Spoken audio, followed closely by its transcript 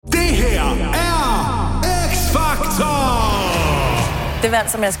det valg,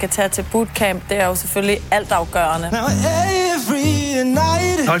 som jeg skal tage til bootcamp, det er jo selvfølgelig altafgørende.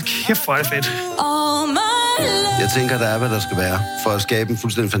 Hold kæft, hvor er det fedt. Jeg tænker, der er, hvad der skal være, for at skabe en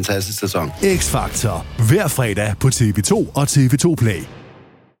fuldstændig fantastisk sæson. X-Factor. Hver fredag på TV2 og TV2 Play.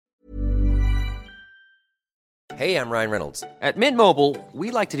 Hey, I'm Ryan Reynolds. At Mint Mobile, we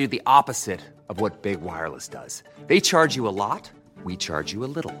like to do the opposite of what Big Wireless does. They charge you a lot, we charge you a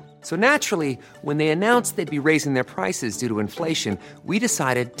little. So naturally, when they announced they'd be raising their prices due to inflation, we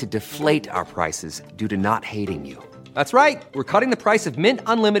decided to deflate our prices due to not hating you. That's right. We're cutting the price of Mint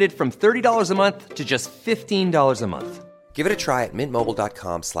Unlimited from $30 a month to just $15 a month. Give it a try at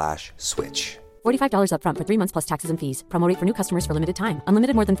mintmobile.com/switch. $45 up front for 3 months plus taxes and fees. Promo rate for new customers for limited time.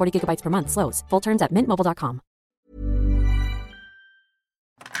 Unlimited more than 40 gigabytes per month. Slows full terms at mintmobile.com.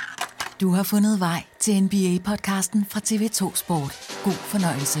 Du har fundet vej til NBA-podcasten fra TV2 Sport. God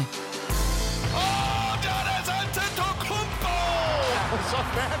fornøjelse. Der er altså Antetokounmpo! Så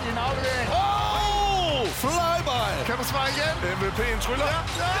færdig en aflevering. Flyby! Kan du svare igen? MVP'en tryller.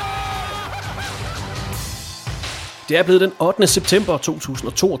 Ja! Det er blevet den 8. september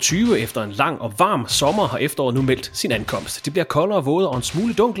 2022. Efter en lang og varm sommer har efteråret nu meldt sin ankomst. Det bliver koldere, vådere og en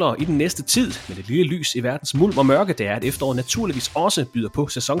smule dunklere i den næste tid. Men et lille lys i verdens mulm og mørke, det er, at efteråret naturligvis også byder på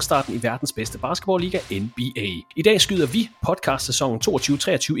sæsonstarten i verdens bedste basketballliga, NBA. I dag skyder vi podcast-sæsonen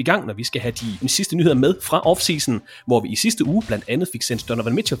 22-23 i gang, når vi skal have de sidste nyheder med fra offseason, hvor vi i sidste uge blandt andet fik sendt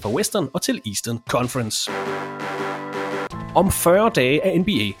Donovan Mitchell fra Western og til Eastern Conference. Om 40 dage er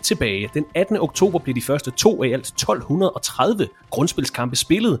NBA tilbage. Den 18. oktober bliver de første 2 af alt 1230 grundspilskampe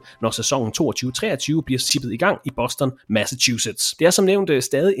spillet, når sæsonen 22-23 bliver sippet i gang i Boston, Massachusetts. Det er som nævnt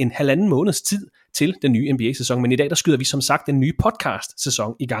stadig en halvanden måneds tid til den nye NBA-sæson, men i dag der skyder vi som sagt den nye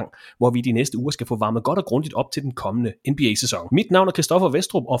podcast-sæson i gang, hvor vi de næste uger skal få varmet godt og grundigt op til den kommende NBA-sæson. Mit navn er Christoffer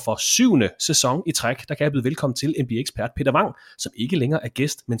Vestrup, og for 7. sæson i træk, der kan jeg byde velkommen til NBA-ekspert Peter Wang, som ikke længere er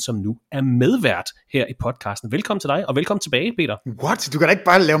gæst, men som nu er medvært her i podcasten. Velkommen til dig, og velkommen tilbage, Peter. What? Du kan da ikke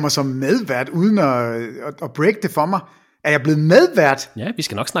bare lave mig som medvært, uden at break det for mig. Er jeg blevet medvært? Ja, vi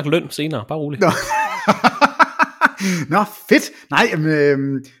skal nok snakke løn senere, bare roligt. Nå, fedt. Nej,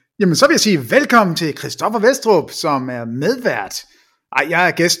 jamen så vil jeg sige velkommen til Christoffer Vestrup, som er medvært. Ej, jeg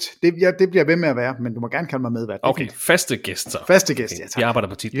er gæst. Det bliver ved med at være, men du må gerne kalde mig medvært. Okay, faste gæst så. Faste gæst, okay. Ja tak. Vi arbejder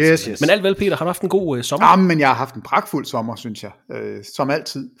på titlen. Yes. Men alt vel, Peter, har du haft en god sommer? Ja, men jeg har haft en pragtfuld sommer, synes jeg. Som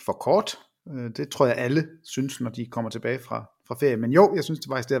altid for kort. Det tror jeg alle synes, når de kommer tilbage fra ferie. Men jo, jeg synes det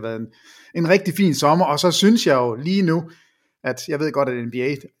faktisk, det har været en rigtig fin sommer. Og så synes jeg jo lige nu, at jeg ved godt, at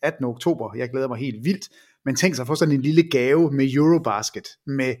NBA 18. oktober, jeg glæder mig helt vildt, men tænk sig at få sådan en lille gave med Eurobasket,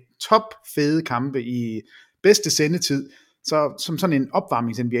 med top fede kampe i bedste sendetid, så som sådan en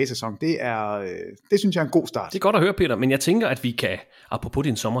opvarmnings NBA-sæson, det synes jeg er en god start. Det er godt at høre, Peter, men jeg tænker, at vi kan, apropos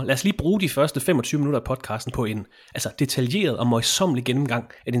din sommer, lad os lige bruge de første 25 minutter af podcasten på en detaljeret og møjsommelig gennemgang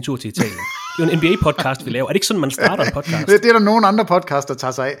af din tur til Italien. Det er jo en NBA-podcast, vi laver. Er det ikke sådan, man starter en podcast? Det er der nogle andre podcaster, der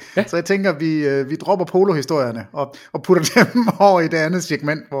tager sig af. Ja. Så jeg tænker, vi dropper polohistorierne og putter dem over i det andet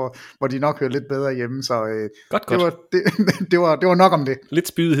segment, hvor de nok hører lidt bedre hjemme. Så godt. Det var nok om det. Lidt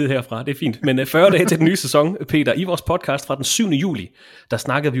spydighed herfra, det er fint. Men 40 dage til den nye sæson, Peter, i vores podcast fra den 7. juli, der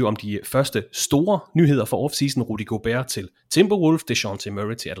snakkede vi jo om de første store nyheder for offseason. Rudy Gobert til Timberwolves, DeJounte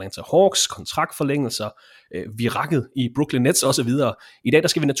Murray til Atlanta Hawks, kontraktforlængelser, viraket i Brooklyn Nets osv. I dag der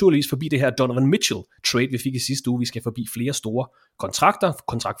skal vi naturligvis forbi det her Donovan Mitchell trade, vi fik i sidste uge. Vi skal forbi flere store kontrakter,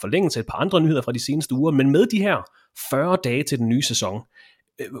 kontraktforlængelse, et par andre nyheder fra de seneste uger, men med de her 40 dage til den nye sæson,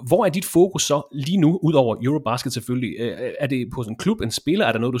 hvor er dit fokus så lige nu, ud over Eurobasket selvfølgelig? Er det på sådan en klub, en spiller?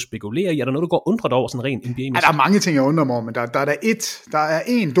 Er der noget, du spekulerer i? Er der noget, du går undret over sådan rent NBA-mæssigt? Ja, der er mange ting, jeg undrer mig over, men der er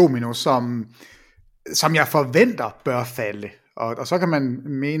en domino, som jeg forventer bør falde. Og så kan man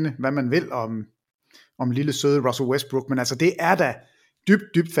mene, hvad man vil om lille søde Russell Westbrook, men altså det er da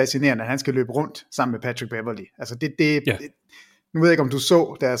dybt fascinerende, at han skal løbe rundt sammen med Patrick Beverley. Altså nu ved jeg ikke, om du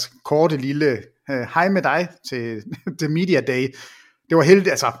så deres korte lille hej med dig til Media Day. Det var heldigt,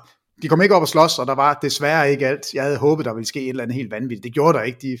 altså de kom ikke op og slås, og der var desværre ikke alt. Jeg havde håbet, der ville ske et eller andet helt vanvittigt. Det gjorde der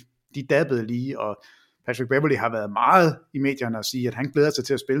ikke. De dabbede lige, og Patrick Beverley har været meget i medierne og sige, at han glæder sig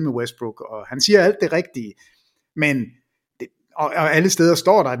til at spille med Westbrook, og han siger alt det rigtige. Men og alle steder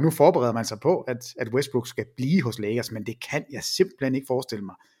står der, at nu forbereder man sig på, at Westbrook skal blive hos Lakers, men det kan jeg simpelthen ikke forestille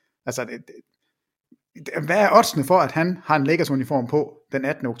mig. Altså, hvad er oddsene for, at han har en Lakers-uniform på den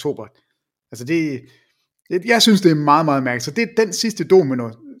 18. oktober? Altså, jeg synes, det er meget, meget mærkeligt. Så det er den sidste domino,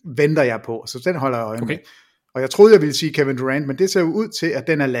 venter jeg på. Så den holder jeg øje med. Og jeg troede, jeg ville sige Kevin Durant, men det ser jo ud til, at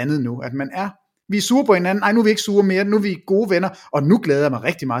den er landet nu. At vi er sure på hinanden. Ej, nu er vi ikke sure mere. Nu er vi gode venner. Og nu glæder jeg mig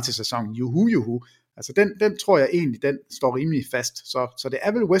rigtig meget til sæsonen. Juhu. Altså den tror jeg egentlig, den står rimelig fast. Så det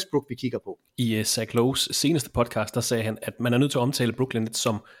er vel Westbrook, vi kigger på. I Zach Lowe's seneste podcast, der sagde han, at man er nødt til at omtale Brooklyn Nets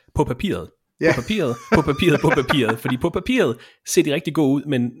som på papiret. Ja. På papiret. Fordi på papiret ser de rigtig gode ud,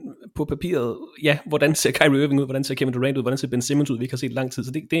 men på papiret, ja, hvordan ser Kyrie Irving ud, hvordan ser Kevin Durant ud, hvordan ser Ben Simmons ud, vi ikke har set i lang tid.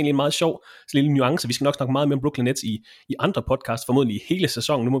 Så det er egentlig en meget sjov lille nuance. Vi skal nok snakke meget mere om Brooklyn Nets i andre podcasts, formodentlig i hele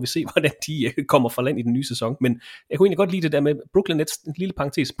sæsonen. Nu må vi se, hvordan de kommer fra land i den nye sæson. Men jeg kunne egentlig godt lide det der med Brooklyn Nets, en lille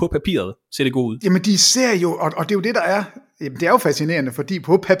parentes, på papiret ser det godt ud. Jamen de ser jo, og det er jo det, der er, det er jo fascinerende, fordi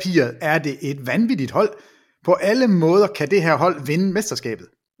på papiret er det et vanvittigt hold. På alle måder kan det her hold vinde mesterskabet.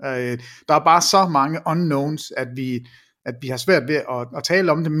 Der er bare så mange unknowns, at vi har svært ved at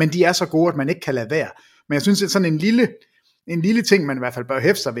tale om det, men de er så gode, at man ikke kan lade være. Men jeg synes, at sådan en lille ting, man i hvert fald bør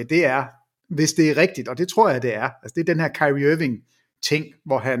hæfte sig ved, det er, hvis det er rigtigt, og det tror jeg, det er. Altså det er den her Kyrie Irving ting,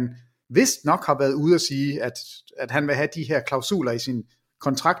 hvor han vist nok har været ude at sige, at han vil have de her klausuler i sin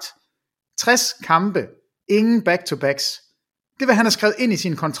kontrakt. 60 kampe, ingen back-to-backs. Det vil han have skrevet ind i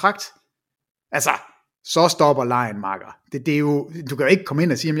sin kontrakt. Altså, så stopper lejen, makker. Det er jo, du kan jo ikke komme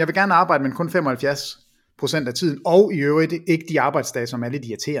ind og sige, at jeg vil gerne arbejde, men kun 75% af tiden, og i øvrigt ikke de arbejdsdage, som er lidt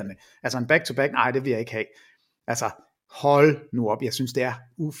irriterende. Altså en back-to-back, nej, det vil jeg ikke have. Altså, hold nu op. Jeg synes, det er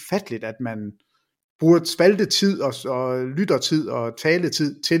ufatteligt, at man bruger spaltetid og lyttertid og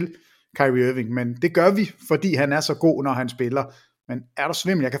taletid til Kyrie Irving, men det gør vi, fordi han er så god, når han spiller. Men er der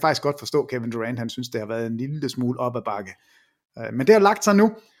svimmel? Jeg kan faktisk godt forstå Kevin Durant, han synes, det har været en lille smule op ad bakke. Men det har lagt sig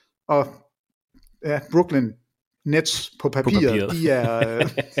nu, og ja, Brooklyn Nets på papiret. De er,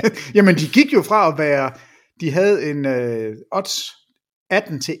 jamen de gik jo fra at være, de havde en odds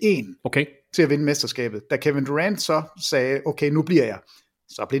 18-1 okay, til at vinde mesterskabet. Da Kevin Durant så sagde, okay, nu bliver jeg,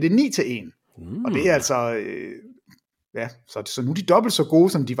 så blev det 9-1. Og det er altså, ja, så nu er de dobbelt så gode,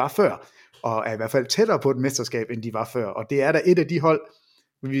 som de var før, og er i hvert fald tættere på et mesterskab, end de var før. Og det er da et af de hold,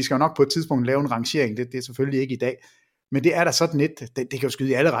 vi skal jo nok på et tidspunkt lave en rangering, det er selvfølgelig ikke i dag, men det er da sådan et, det kan jo skyde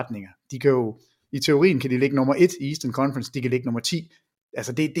i alle retninger. De kan jo, i teorien kan de ligge nummer 1 i Eastern Conference, de kan ligge nummer 10.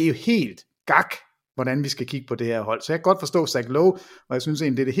 Altså det er jo helt gak, hvordan vi skal kigge på det her hold. Så jeg kan godt forstå Zach Lowe, og jeg synes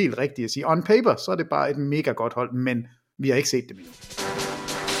egentlig, det er det helt rigtige at sige. On paper, så er det bare et mega godt hold, men vi har ikke set det endnu.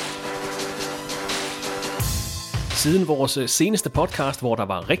 Siden vores seneste podcast, hvor der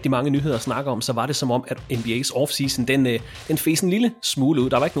var rigtig mange nyheder at snakke om, så var det som om, at NBA's offseason, den fæs en lille smule ud.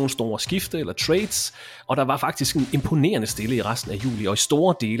 Der var ikke nogen store skifte eller trades, og der var faktisk en imponerende stille i resten af juli og i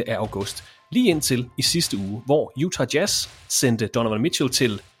store dele af august. Lige indtil i sidste uge, hvor Utah Jazz sendte Donovan Mitchell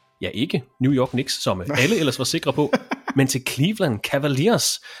til, ja ikke New York Knicks, som alle ellers var sikre på, men til Cleveland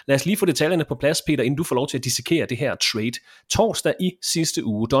Cavaliers. Lad os lige få detaljerne på plads, Peter, inden du får lov til at dissekere det her trade. Torsdag i sidste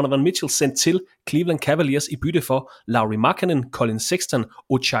uge, Donovan Mitchell sendt til Cleveland Cavaliers i bytte for Lauri Markkanen, Colin Sexton,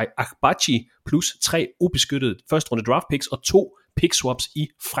 Ochai Agbaji, plus 3 ubeskyttede første runde draft picks og 2 pick swaps i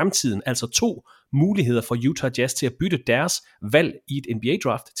fremtiden. Altså 2 muligheder for Utah Jazz til at bytte deres valg i et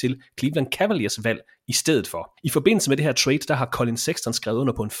NBA-draft til Cleveland Cavaliers valg i stedet for. I forbindelse med det her trade, der har Colin Sexton skrevet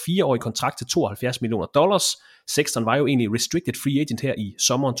under på en 4-årig kontrakt til $72 million. Sexton var jo egentlig restricted free agent her i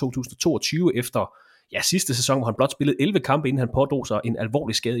sommeren 2022 efter sidste sæson, hvor han blot spillede 11 kampe, inden han pådrog sig en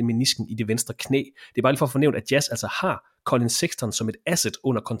alvorlig skade i menisken i det venstre knæ. Det er bare lige for at fornævne, at Jazz altså har Colin Sexton som et asset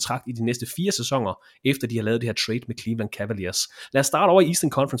under kontrakt i de næste 4 sæsoner, efter de har lavet det her trade med Cleveland Cavaliers. Lad os starte over i Eastern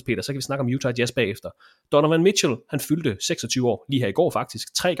Conference, Peter, så kan vi snakke om Utah Jazz bagefter. Donovan Mitchell, han fyldte 26 år lige her i går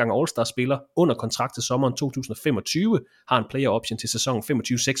faktisk, 3 gange All-Star-spiller under kontrakt til sommeren 2025, har en player option til sæsonen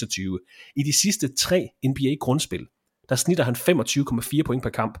 25-26. I de sidste 3 NBA-grundspil, der snitter han 25,4 point per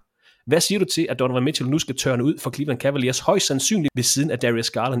kamp. Hvad siger du til, at Donovan Mitchell nu skal tørne ud for Cleveland Cavaliers højst sandsynligt ved siden af Darius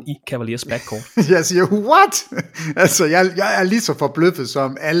Garland i Cavaliers backcourt? Jeg siger, what? Altså, jeg er lige så forbløffet,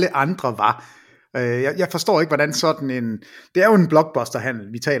 som alle andre var. Jeg forstår ikke, hvordan sådan en... Det er jo en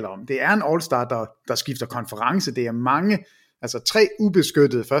blockbuster-handel, vi taler om. Det er en all-star, der skifter konference. Det er mange, altså 3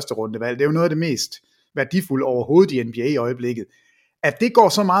 ubeskyttede første rundevalg. Det er jo noget af det mest værdifulde overhovedet i NBA i øjeblikket. At det går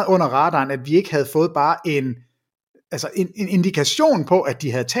så meget under radaren, at vi ikke havde fået bare en indikation på, at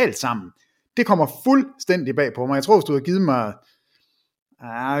de havde talt sammen. Det kommer fuldstændig bag på mig. Jeg tror, hvis du havde givet mig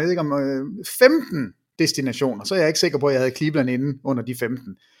 15 destinationer, så er jeg ikke sikker på, at jeg havde Cleveland inde under de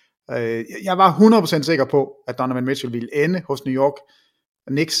 15. Jeg var 100% sikker på, at Donovan Mitchell ville ende hos New York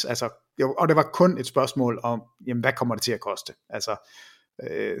Knicks, og det var kun et spørgsmål om, jamen, hvad kommer det til at koste? Altså,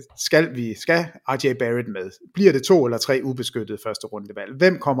 skal RJ Barrett med? Bliver det 2 eller 3 ubeskyttede første rundevalg?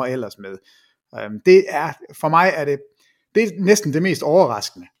 Hvem kommer ellers med? Det er, for mig er det er næsten det mest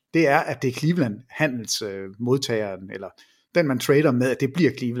overraskende, det er, at det er Cleveland, handelsmodtageren, eller den man trader med, at det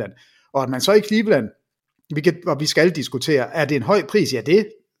bliver Cleveland. Og at man så i Cleveland, vi skal diskutere, er det en høj pris? Ja, det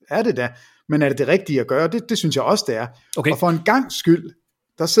er det da. Men er det rigtige at gøre? Det synes jeg også, det er. Okay. Og for en gangs skyld,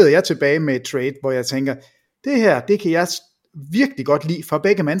 der sidder jeg tilbage med et trade, hvor jeg tænker, det her, det kan jeg virkelig godt lide for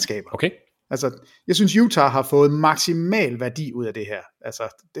begge mandskaber. Okay. Altså, jeg synes, Utah har fået maksimal værdi ud af det her. Altså,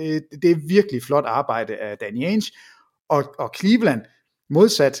 det er virkelig flot arbejde af Danny Ainge, og Cleveland,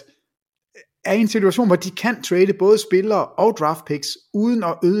 modsat, er i en situation, hvor de kan trade både spillere og draft picks, uden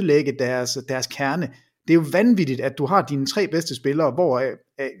at ødelægge deres kerne. Det er jo vanvittigt, at du har dine 3 bedste spillere, hvor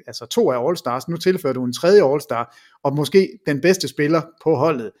altså 2 er All-Stars, nu tilfører du en 3. All-Star, og måske den bedste spiller på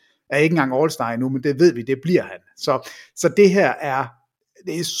holdet er ikke engang All-Star endnu, men det ved vi, det bliver han. Så det her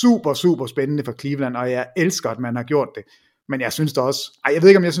det er super, super spændende for Cleveland, og jeg elsker, at man har gjort det. Men jeg synes det også, jeg ved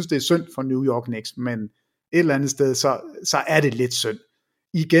ikke, om jeg synes, det er synd for New York Knicks, men et eller andet sted, så er det lidt synd.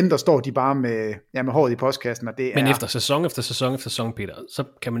 Igen, der står de bare med håret i postkassen, og det Men er... efter sæson, Peter, så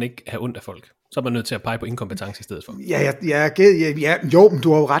kan man ikke have ondt af folk. Så er man nødt til at pege på inkompetence i stedet for. Jo, men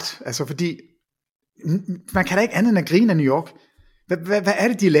du har jo ret. Altså, fordi man kan da ikke andet end at grine af New York. Hvad er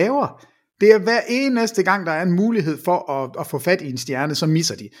det, de laver? Det er hver eneste gang, der er en mulighed for at få fat i en stjerne, så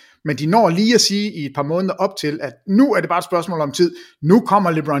misser de. Men de når lige at sige i et par måneder op til, at nu er det bare et spørgsmål om tid. Nu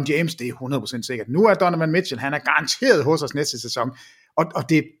kommer LeBron James, det er 100% sikkert. Nu er Donovan Mitchell, han er garanteret hos os næste sæson. Og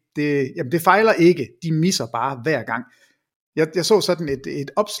det fejler ikke. De misser bare hver gang. Jeg så sådan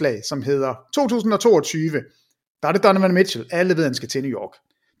et opslag, som hedder 2022, der er det Donovan Mitchell. Alle ved, han skal til New York.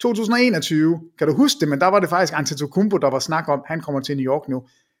 2021, kan du huske det, men der var det faktisk Antetokounmpo, der var snak om, han kommer til New York nu.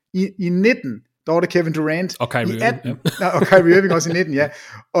 I 19, der var det Kevin Durant. Og Kyrie Irving. Og Kyrie Irving også i 19, ja.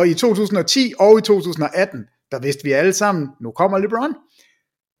 Og i 2010 og i 2018, der vidste vi alle sammen, nu kommer LeBron.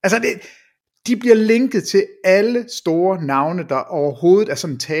 Altså, de bliver linket til alle store navne, der overhovedet er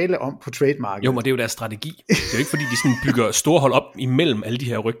sådan tale om på trademarket. Jo, men det er jo deres strategi. Det er jo ikke, fordi de sådan bygger store hold op imellem alle de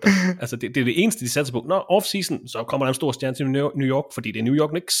her rygter. Altså, det er det eneste, de satser på. Off-season, så kommer der en stor stjerne til New York, fordi det er New York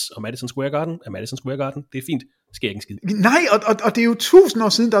Knicks og Madison Square Garden. Det er fint. Det sker ikke en skid. Nej, og det er jo 1000 år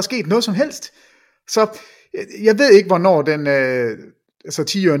siden, der er sket noget som helst. Så jeg ved ikke, hvornår så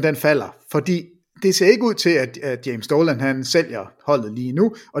 10-åren den falder, fordi det ser ikke ud til, at James Dolan han sælger holdet lige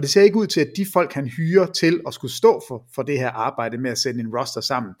nu, og det ser ikke ud til, at de folk, han hyrer til at skulle stå for det her arbejde med at sætte en roster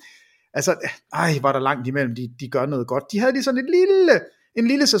sammen. Altså, var der langt imellem, de gør noget godt. De havde lige sådan en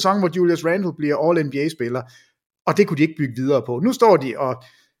lille sæson, hvor Julius Randle bliver All-NBA-spiller, og det kunne de ikke bygge videre på. Nu står de, og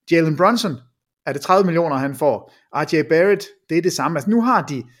Jalen Brunson, er det 30 millioner, han får. RJ Barrett, det er det samme. Altså, nu har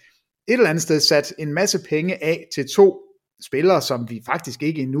de et eller andet sted sat en masse penge af til 2 spillere, som vi faktisk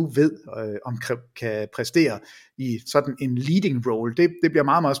ikke endnu ved, om kan præstere i sådan en leading role. Det bliver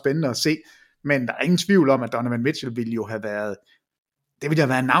meget, meget spændende at se, men der er ingen tvivl om, at Donovan Mitchell ville jo have været, det ville have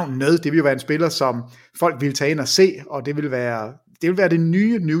været navn med, det ville jo være en spiller, som folk ville tage ind og se, og det vil være det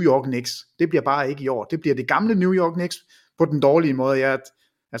nye New York Knicks. Det bliver bare ikke i år. Det bliver det gamle New York Knicks på den dårlige måde.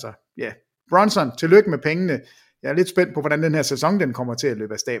 Bronson, tillykke med pengene. Jeg er lidt spændt på, hvordan den her sæson den kommer til at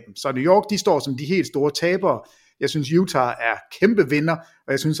løbe af staben. Så New York, de står som de helt store tabere. Jeg synes, Utah er kæmpe vinder,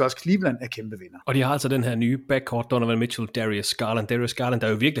 og jeg synes også, Cleveland er kæmpe vinder. Og de har altså den her nye backcourt, Donovan Mitchell, Darius Garland, der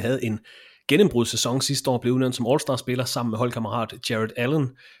jo virkelig havde en gennembrudssæson sidste år, blev udnævnt som All-Star-spiller sammen med holdkammerat Jared Allen.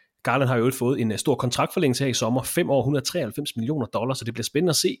 Garland har jo fået en stor kontraktforlængelse her i sommer, 5 år, $193 millioner, så det bliver spændende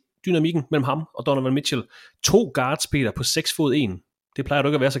at se dynamikken mellem ham og Donovan Mitchell. 2 guards, Peter, på 6'1". Det plejer du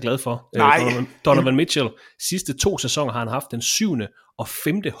ikke at være så glad for. Donovan Mitchell, sidste 2 sæsoner har han haft den 7. og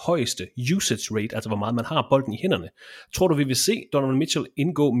 5. højeste usage rate, altså hvor meget man har bolden i hænderne. Tror du, vi vil se Donovan Mitchell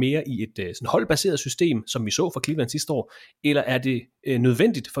indgå mere i et sådan holdbaseret system, som vi så for Cleveland sidste år, eller er det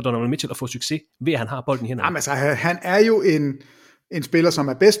nødvendigt for Donovan Mitchell at få succes, ved at han har bolden i hænderne? Jamen, altså, han er jo en spiller, som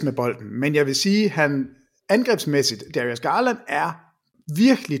er bedst med bolden, men jeg vil sige, han angrebsmæssigt, Darius Garland er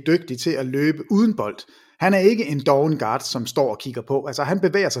virkelig dygtig til at løbe uden bold. Han er ikke en doven guard, som står og kigger på. Altså, han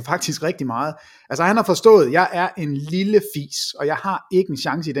bevæger sig faktisk rigtig meget. Altså, han har forstået, at jeg er en lille fis, og jeg har ikke en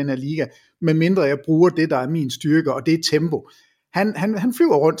chance i den her liga, medmindre jeg bruger det, der er min styrke, og det er tempo. Han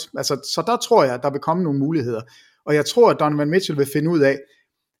flyver rundt, altså, så der tror jeg, der vil komme nogle muligheder. Og jeg tror, at Donovan Mitchell vil finde ud af,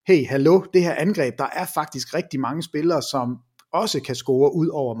 hey, hallo, det her angreb, der er faktisk rigtig mange spillere, som også kan score ud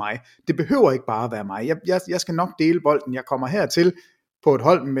over mig. Det behøver ikke bare at være mig. Jeg skal nok dele bolden. Jeg kommer hertil på et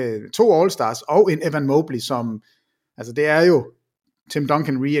hold med 2 All-Stars og en Evan Mobley, som, altså det er jo Tim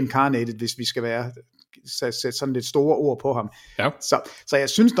Duncan reincarnated, hvis vi skal sætte sådan lidt store ord på ham. Ja. Så jeg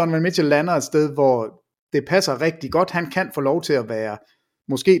synes, Donovan Mitchell lander et sted, hvor det passer rigtig godt. Han kan få lov til at være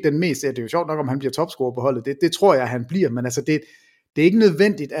måske den mest, det er jo sjovt nok, om han bliver topscorer på holdet. Det tror jeg, han bliver, men altså det er ikke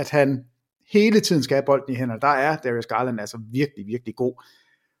nødvendigt, at han hele tiden skal have bolden i hænderne. Der er Darius Garland altså virkelig, virkelig god.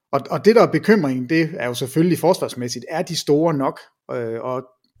 Og det der er bekymringen, det er jo selvfølgelig forsvarsmæssigt, er de store nok? Og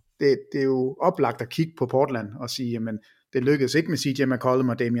det er jo oplagt at kigge på Portland og sige, jamen det lykkedes ikke med CJ McCollum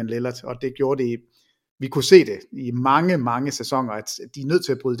og Damian Lillard, og det gjorde det vi kunne se det i mange, mange sæsoner, at de er nødt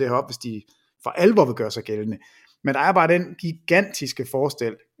til at bryde det her op, hvis de for alvor vil gøre sig gældende. Men der er bare den gigantiske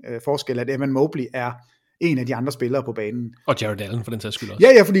forskel, at Evan Mobley er en af de andre spillere på banen. Og Jared Allen for den sags skyld også.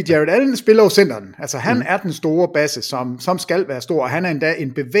 Ja, fordi Jared Allen spiller jo centeren. Altså han er den store basse, som skal være stor, og han er endda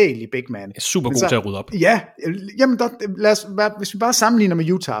en bevægelig big man. Super god til at rydde op. Ja, jamen hvis vi bare sammenligner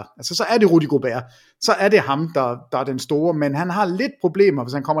med Utah, altså så er det Rudy Gobert, så er det ham, der er den store, men han har lidt problemer,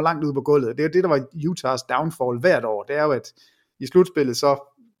 hvis han kommer langt ud på gulvet. Det er jo det, der var Utahs downfall hvert år. Det er jo, at i slutspillet,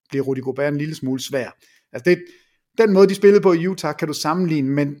 så bliver Rudy Gobert en lille smule svær. Altså den måde, de spillede på i Utah, kan du sammenligne,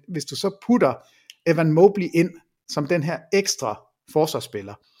 men hvis du så putter Evan Mobley ind som den her ekstra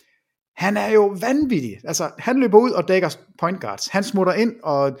forsvarsspiller, han er jo vanvittig. Altså, han løber ud og dækker point guards. Han smutter ind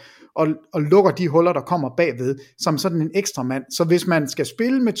og lukker de huller, der kommer bagved, som sådan en ekstra mand. Så hvis man skal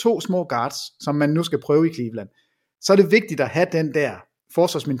spille med 2 små guards, som man nu skal prøve i Cleveland, så er det vigtigt at have den der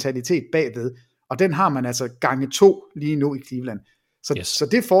forsvarsmentalitet bagved, og den har man altså gange 2 lige nu i Cleveland. Så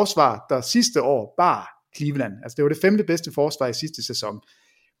det forsvar, der sidste år bar Cleveland, altså det var det 5. bedste forsvar i sidste sæson,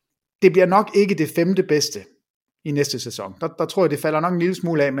 det bliver nok ikke det 5. bedste i næste sæson. Der tror jeg, det falder nok en lille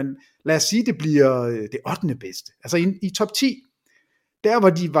smule af, men lad os sige, det bliver det 8. bedste. Altså i top 10, der hvor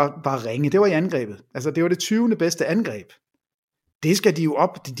de var ringe, det var i angrebet. Altså det var det 20. bedste angreb. Det skal de jo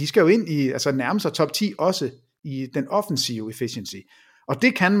op, de skal jo ind i, altså nærme sig top 10 også i den offensive efficiency. Og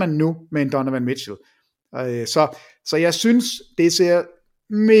det kan man nu med en Donovan Mitchell. Så jeg synes, det ser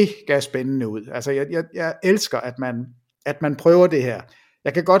mega spændende ud. Altså jeg elsker, at man prøver det her.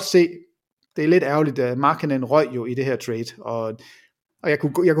 Jeg kan godt se, det er lidt ærgerligt, at Markkanen røg jo i det her trade, og jeg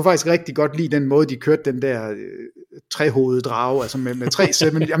kunne faktisk rigtig godt lide den måde, de kørte den der trehovedede drage, altså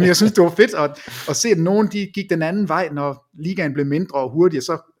med 3-7. Jamen jeg synes, det var fedt at se, at nogen de gik den anden vej, når ligaen blev mindre og hurtigere,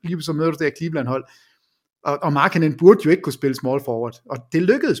 så lige så møder du det her Cleveland-hold. Og Markkanen burde jo ikke kunne spille small forward, og det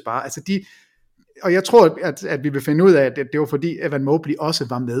lykkedes bare. Altså og jeg tror, at vi vil finde ud af, at det var fordi Evan Mobley også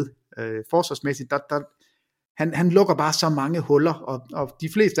var med forsvarsmæssigt. Han lukker bare så mange huller, og de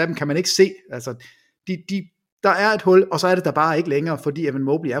fleste af dem kan man ikke se. Altså, der er et hul, og så er det der bare ikke længere, fordi Evan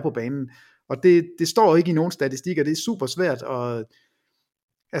Mobley er på banen. Og det står ikke i nogen statistikker, det er super svært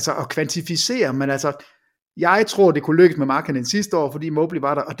at kvantificere, men altså, jeg tror, det kunne lykkes med Markkanen sidste år, fordi Mobley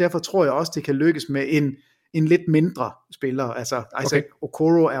var der, og derfor tror jeg også, det kan lykkes med en lidt mindre spiller. Altså Isaac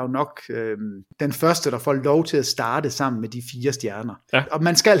Okoro er jo nok den første, der får lov til at starte sammen med de 4 stjerner. Ja. Og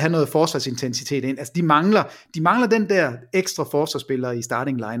man skal have noget forsvarsintensitet ind. Altså de mangler den der ekstra forsvarsspiller i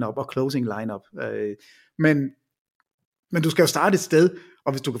starting lineup og closing lineup. Men du skal jo starte et sted,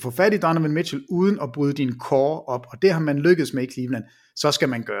 og hvis du kan få fat i Donovan Mitchell uden at bryde din core op, og det har man lykkedes med i Cleveland, så skal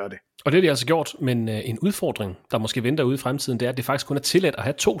man gøre det. Og det har de altså gjort, men en udfordring, der måske venter ude i fremtiden, det er, at det faktisk kun er tilladt at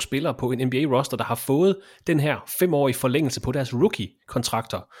have 2 spillere på en NBA-roster, der har fået den her 5-årige forlængelse på deres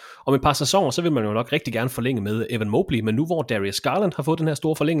rookie-kontrakter. Om et par sæsoner, så vil man jo nok rigtig gerne forlænge med Evan Mobley, men nu hvor Darius Garland har fået den her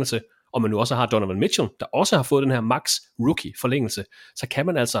store forlængelse, og man nu også har Donovan Mitchell, der også har fået den her max rookie-forlængelse, så kan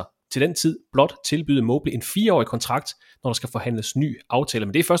man altså til den tid blot tilbyde Mobley en 4-årig kontrakt, når der skal forhandles ny aftale.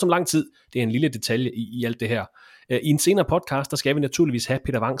 Men det er først om lang tid. Det er en lille detalje i alt det her. I en senere podcast, der skal vi naturligvis have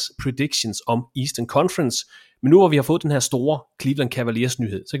Peter Wangs predictions om Eastern Conference. Men nu hvor vi har fået den her store Cleveland Cavaliers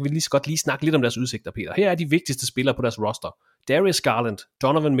nyhed, så kan vi lige så godt lige snakke lidt om deres udsigter, Peter. Her er de vigtigste spillere på deres roster. Darius Garland,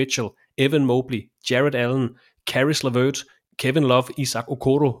 Donovan Mitchell, Evan Mobley, Jared Allen, Caris LeVert, Kevin Love, Isaac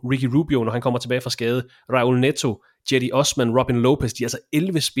Okoro, Ricky Rubio, når han kommer tilbage fra skade, Raul Neto, Cedi Osman, Robin Lopez, de er altså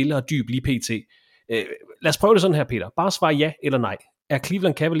 11 spillere dyb lige pt. Lad os prøve det sådan her, Peter. Bare svar ja eller nej. Er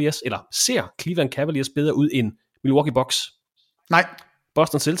Cleveland Cavaliers, eller ser Cleveland Cavaliers bedre ud end Milwaukee Bucks? Nej.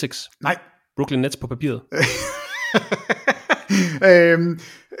 Boston Celtics? Nej. Brooklyn Nets på papiret?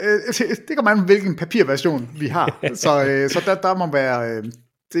 Det kommer an på, hvilken papirversion vi har. Så der må være...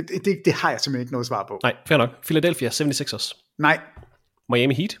 Det har jeg simpelthen ikke noget svar på. Nej, fair nok. Philadelphia 76ers? Nej.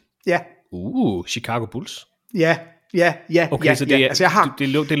 Miami Heat? Ja. Chicago Bulls? Ja. Okay, ja, så det, altså, jeg har,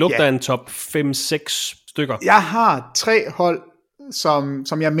 det lugter en top 5-6 stykker. Jeg har 3 hold,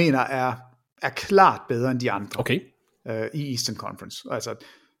 som jeg mener er klart bedre end de andre. Okay. I Eastern Conference. Altså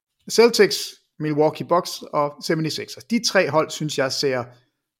Celtics, Milwaukee Bucks og 76ers. De 3 hold, synes jeg, ser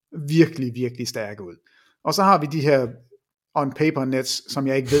virkelig, virkelig stærke ud. Og så har vi de her on paper Nets, som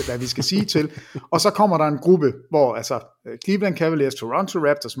jeg ikke ved, hvad vi skal sige til. Og så kommer der en gruppe, hvor altså Cleveland Cavaliers, Toronto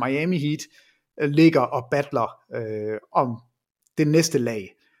Raptors, Miami Heat ligger og battler om det næste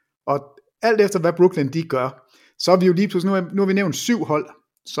lag. Og alt efter hvad Brooklyn de gør, så er vi jo lige pludselig, nu har vi nævnt 7 hold,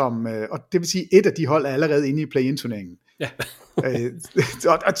 og det vil sige, et af de hold er allerede inde i play-in-turneringen. Ja.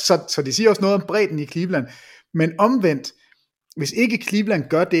 Så det siger også noget om bredden i Cleveland. Men omvendt, hvis ikke Cleveland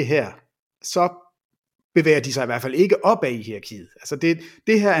gør det her, så bevæger de sig i hvert fald ikke opad i hierarkiet. Altså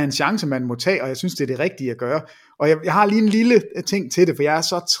det her er en chance, man må tage, og jeg synes, det er det rigtige at gøre. Og jeg har lige en lille ting til det, for jeg er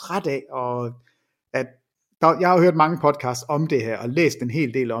så træt af, at jeg har hørt mange podcasts om det her, og læst en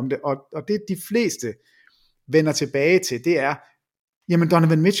hel del om det, og det de fleste vender tilbage til, det er, jamen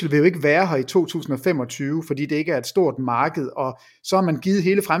Donovan Mitchell vil jo ikke være her i 2025, fordi det ikke er et stort marked, og så har man givet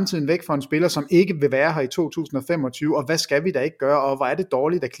hele fremtiden væk for en spiller, som ikke vil være her i 2025, og hvad skal vi da ikke gøre, og hvor er det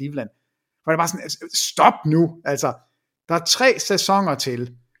dårligt af Cleveland? For det er bare sådan, stop nu, altså, der er 3 sæsoner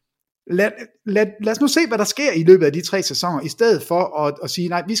til. Lad os nu se, hvad der sker i løbet af de 3 sæsoner, i stedet for at sige,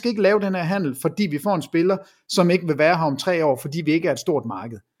 nej, vi skal ikke lave den her handel, fordi vi får en spiller, som ikke vil være her om 3 år, fordi vi ikke er et stort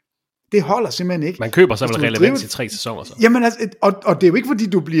marked. Det holder simpelthen ikke. Man køber sig vel relevans i 3 sæsoner så. Jamen altså, og det er jo ikke fordi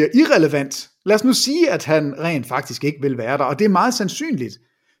du bliver irrelevant. Lad os nu sige, at han rent faktisk ikke vil være der, og det er meget sandsynligt.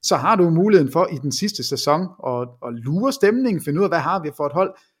 Så har du muligheden for i den sidste sæson at lure stemningen, finde ud af, hvad har vi for et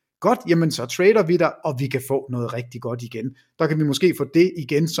hold. Godt, jamen så trader vi dig, og vi kan få noget rigtig godt igen. Der kan vi måske få det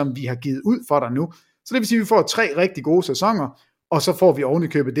igen, som vi har givet ud for dig nu. Så det vil sige, at vi får 3 rigtig gode sæsoner, og så får vi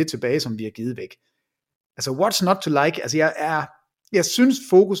ovenikøbet det tilbage, som vi har givet væk. Altså, what's not to like? Altså, jeg synes,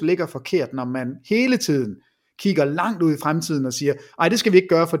 fokus ligger forkert, når man hele tiden kigger langt ud i fremtiden og siger, ej, det skal vi ikke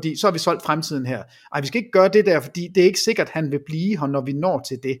gøre, fordi så har vi solgt fremtiden her. Ej, vi skal ikke gøre det der, fordi det er ikke sikkert, han vil blive her, når vi når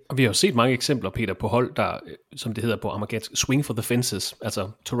til det. Og vi har jo set mange eksempler, Peter, på hold, der, som det hedder på amerikansk, swing for the fences. Altså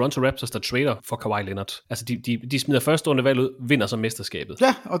Toronto Raptors, der trader for Kawhi Leonard. Altså de smider første runde valg ud, vinder som mesterskabet.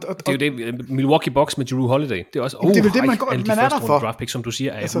 Ja, det er jo det, Milwaukee Bucks med Jrue Holiday. Det er også, det er vel det, man er der for. Draft pick, som du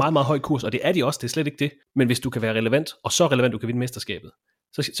siger, er altså, meget, meget høj kurs, og det er de også, det er slet ikke det. Men hvis du kan være relevant, og så relevant, du kan vinde mesterskabet,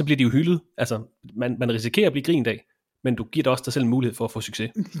 så bliver de jo hyldet. Altså, man risikerer at blive grint af, men du giver dig også dig selv en mulighed for at få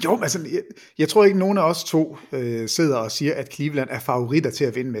succes. Jo, altså, jeg tror ikke, nogen af os to sidder og siger, at Cleveland er favoritter til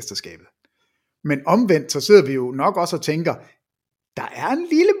at vinde mesterskabet. Men omvendt, så sidder vi jo nok også og tænker, der er en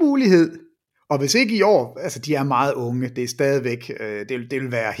lille mulighed, og hvis ikke i år, altså de er meget unge, det er stadigvæk, det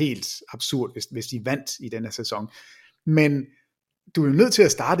vil være helt absurd, hvis de vandt i denne sæson. Men du er jo nødt til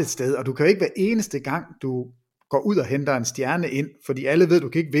at starte et sted, og du kan jo ikke hver eneste gang, du går ud og henter en stjerne ind, fordi alle ved, du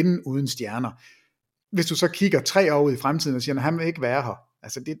kan ikke vinde uden stjerner. Hvis du så kigger 3 år ud i fremtiden og siger, at han vil ikke være her.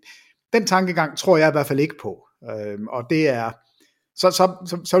 Altså den tankegang tror jeg i hvert fald ikke på. Og det er,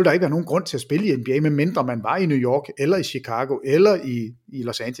 så vil der ikke være nogen grund til at spille i NBA, medmindre man var i New York, eller i Chicago, eller i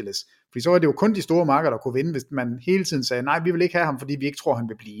Los Angeles. Fordi så er det jo kun de store marker, der kunne vinde, hvis man hele tiden sagde, nej, vi vil ikke have ham, fordi vi ikke tror, han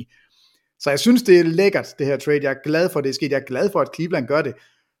vil blive. Så jeg synes, det er lækkert, det her trade. Jeg er glad for, det er sket. Jeg er glad for, at Cleveland gør det.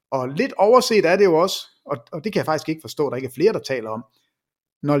 Og lidt overset er det jo også, og det kan jeg faktisk ikke forstå, der ikke er flere, der taler om,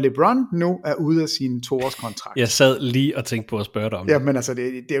 når LeBron nu er ude af sin 2-årskontrakt. Jeg sad lige og tænkte på at spørge dig om det. Ja, men altså,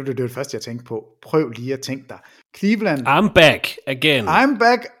 det er det første, jeg tænkte på. Prøv lige at tænke dig. Cleveland. I'm back again. I'm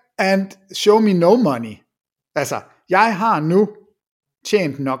back and show me no money. Altså, jeg har nu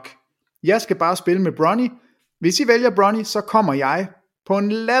tjent nok. Jeg skal bare spille med Bronny. Hvis I vælger Bronny, så kommer jeg på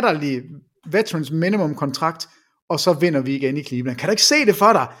en latterlig veterans minimum kontrakt, og så vinder vi igen i Cleveland. Kan du ikke se det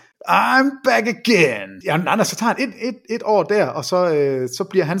for dig? I'm back again. Ja, Anders, så tager han et år der, og så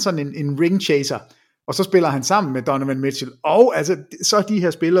bliver han sådan en ring chaser, og så spiller han sammen med Donovan Mitchell, og altså, så er de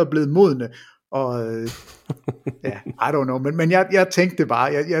her spillere blevet modne, og ja, I don't know, men jeg tænkte bare,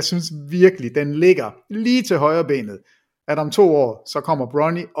 jeg synes virkelig, den ligger lige til højre benet, at om 2 år, så kommer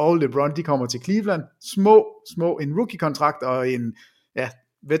Bronny og LeBron, de kommer til Cleveland, små, en rookie-kontrakt, og en,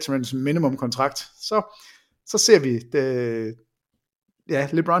 veterans minimum-kontrakt, så ser vi det. Ja,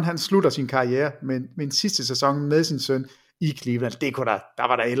 LeBron han slutter sin karriere med en sidste sæson med sin søn i Cleveland. Der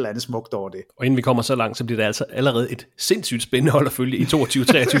var der et eller andet smukt over det. Og inden vi kommer så langt, så bliver det altså allerede et sindssygt spændende hold at følge i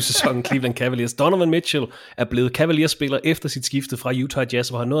 22-23 sæsonen Cleveland Cavaliers. Donovan Mitchell er blevet Cavaliers-spiller efter sit skifte fra Utah Jazz,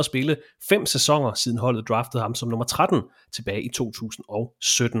 hvor han nåede at spille 5 sæsoner, siden holdet draftede ham som nummer 13 tilbage i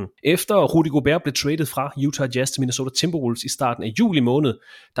 2017. Efter Rudy Gobert blev traded fra Utah Jazz til Minnesota Timberwolves i starten af juli måned,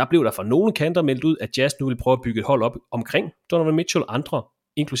 der blev der fra nogle kanter meldt ud, at Jazz nu ville prøve at bygge et hold op omkring Donovan Mitchell. Andre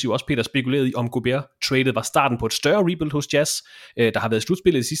inklusive også Peter spekuleret i, om Gobert-tradet var starten på et større rebuild hos Jazz, der har været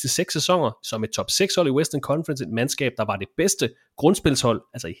slutspillet de sidste 6 sæsoner, som et top 6-hold i Western Conference, et mandskab, der var det bedste grundspilshold,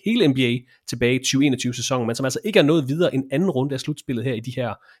 altså i hele NBA, tilbage i 2021-sæsonen, men som altså ikke er nået videre en anden runde af slutspillet her i de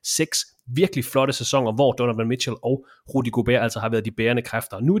her 6 virkelig flotte sæsoner, hvor Donovan Mitchell og Rudy Gobert altså har været de bærende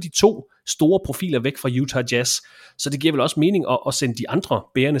kræfter. Nu er de 2 store profiler væk fra Utah Jazz, så det giver vel også mening at sende de andre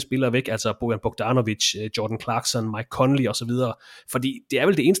bærende spillere væk, altså Bojan Bogdanovic, Jordan Clarkson, Mike Conley osv., fordi det er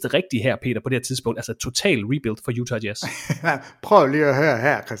vel det eneste rigtige her, Peter, på det her tidspunkt, altså total rebuild for Utah Jazz. Prøv lige at høre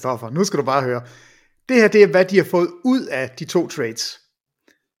her, Christoffer. Nu skal du bare høre. Det her, det er, hvad de har fået ud af de 2 trades.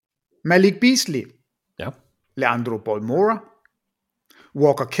 Malik Beasley, Leandro Bolmora,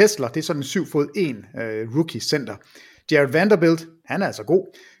 Walker Kessler, det er sådan en 7'1" rookie center. Jared Vanderbilt, han er altså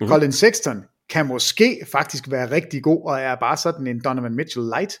god. Colin Sexton, kan måske faktisk være rigtig god, og er bare sådan en Donovan Mitchell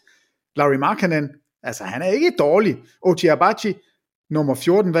light. Lauri Markkanen, altså han er ikke dårlig. Ochai Agbaji, nummer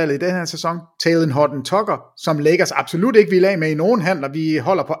 14-valget i den her sæson. Talen Horton Tucker, som Lakers absolut ikke vil af med i nogen handler. Vi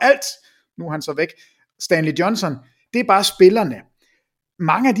holder på alt. Nu er han så væk. Stanley Johnson, det er bare spillerne.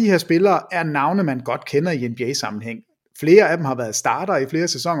 Mange af de her spillere er navne, man godt kender i NBA-sammenhæng. Flere af dem har været starter i flere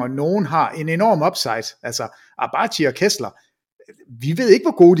sæsoner, og nogen har en enorm upside. Altså Agbaji og Kessler, vi ved ikke,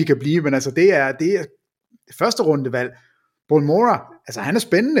 hvor gode de kan blive, men altså det er første rundevalg. Paul Mora, altså han er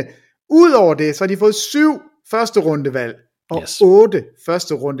spændende. Udover det, så har de fået 7 første rundevalg og 8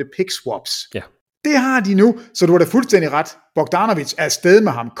 første runde pick swaps. Ja. Det har de nu, så du har da fuldstændig ret. Bogdanovic er afsted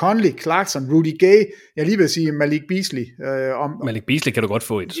med ham. Conley, Clarkson, Rudy Gay, jeg lige vil sige Malik Beasley. Malik Beasley kan du godt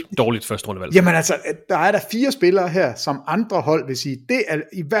få et dårligt første rundevalg. Jamen altså, der er der 4 spillere her, som andre hold vil sige, det er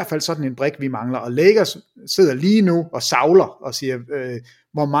i hvert fald sådan en brik, vi mangler. Og Lakers sidder lige nu og savler og siger,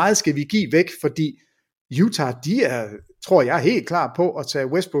 hvor meget skal vi give væk, fordi Utah, tror jeg, helt klar på at tage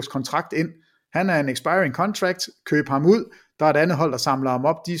Westbrooks kontrakt ind. Han er en expiring contract, køb ham ud. Der er et andet hold, der samler ham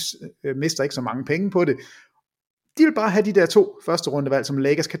op. De mister ikke så mange penge på det. De vil bare have de der 2 første rundevalg, som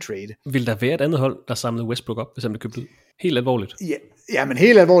Lakers kan trade. Vil der være et andet hold, der samlede Westbrook op, hvis han blev købt ud? Helt alvorligt. Ja, men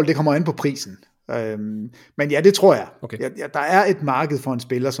helt alvorligt, det kommer an på prisen. Men ja, det tror jeg. Okay. Der er et marked for en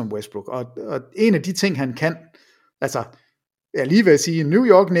spiller som Westbrook. Og en af de ting, han kan, altså, jeg lige vil sige, New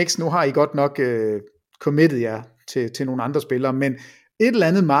York Knicks, nu har I godt nok committed jer til nogle andre spillere, men et eller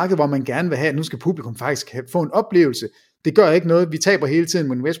andet marked, hvor man gerne vil have, at nu skal publikum faktisk få en oplevelse. Det gør ikke noget. Vi taber hele tiden,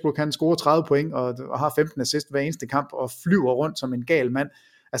 men Westbrook han scorer 30 point og har 15 assist hver eneste kamp og flyver rundt som en gal mand.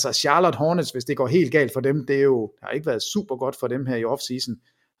 Altså Charlotte Hornets, hvis det går helt galt for dem, det har ikke været super godt for dem her i offseason.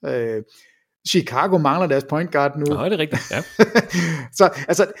 Chicago mangler deres point guard nu. Nå, det er rigtigt, ja. Så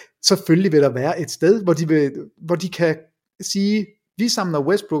altså, selvfølgelig vil der være et sted, hvor de kan sige, vi samler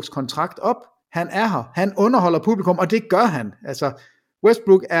Westbrooks kontrakt op, han er her, han underholder publikum, og det gør han. Altså,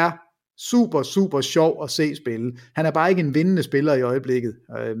 Westbrook er super, super sjov at se spille. Han er bare ikke en vindende spiller i øjeblikket.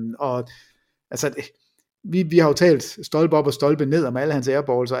 Og altså, vi har jo talt stolpe op og stolpe ned om alle hans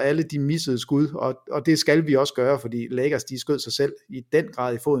airballs og alle de missede skud, og det skal vi også gøre, fordi Lakers de skød sig selv i den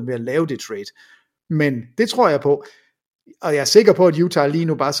grad i foden ved at lave det trade. Men det tror jeg på, og jeg er sikker på, at Utah lige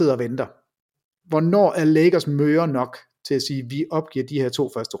nu bare sidder og venter. Hvornår er Lakers møre nok til at sige, at vi opgiver de her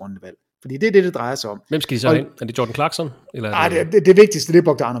 2 første rundevalg? Fordi det er det drejer sig om. Hvem skal de så have? Er det Jordan Clarkson? Nej, det vigtigste, det er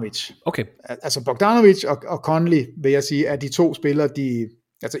Bogdanovic. Okay. Altså Bogdanovic og Conley, vil jeg sige, er de 2 spillere,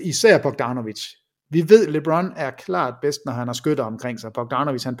 altså især Bogdanovic. Vi ved, LeBron er klart bedst, når han har skytter omkring sig.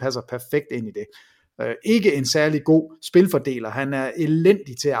 Bogdanovic, han passer perfekt ind i det. Ikke en særlig god spilfordeler. Han er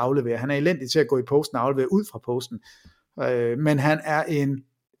elendig til at aflevere. Han er elendig til at gå i posten og aflevere ud fra posten. Men han er en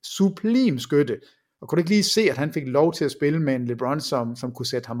sublim skytte. Og kunne du ikke lige se, at han fik lov til at spille med en LeBron, som kunne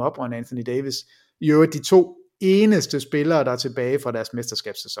sætte ham op, og en Anthony Davis. I øvrigt de 2 eneste spillere, der er tilbage fra deres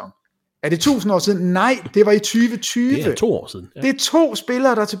mesterskabssæson. Er det 1000 år siden? Nej, det var i 2020. Det er 2 år siden. Ja. Det er 2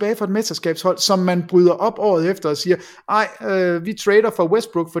 spillere, der er tilbage fra et mesterskabshold, som man bryder op året efter og siger, vi trader for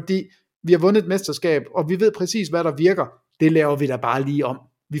Westbrook, fordi vi har vundet et mesterskab, og vi ved præcis, hvad der virker. Det laver vi da bare lige om.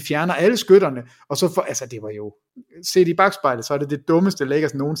 Vi fjerner alle skytterne, og så altså det var jo, set i bagspejlet, så er det dummeste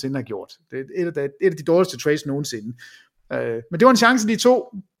Lakers nogensinde har gjort. Det er et af de dårligste trades nogensinde. Men det var en chance, de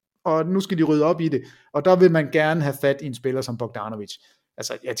tog, og nu skal de rydde op i det, og der vil man gerne have fat i en spiller som Bogdanovic.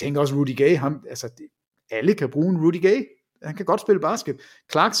 Altså, jeg tænker også Rudy Gay, alle kan bruge en Rudy Gay, han kan godt spille basket.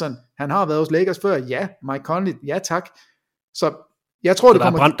 Clarkson, han har været hos Lakers før, ja. Mike Conley, ja tak. Så jeg tror, det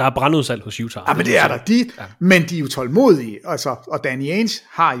kommer... Der er brandudsalg hos Utah. Ja, men det er der. Men de er jo tålmodige, altså, og Danny Ainge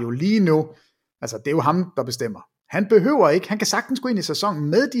har jo lige nu, altså det er jo ham, der bestemmer. Han behøver ikke, han kan sagtens gå ind i sæsonen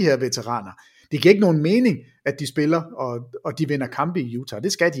med de her veteraner. Det giver ikke nogen mening, at de spiller, og de vinder kampe i Utah.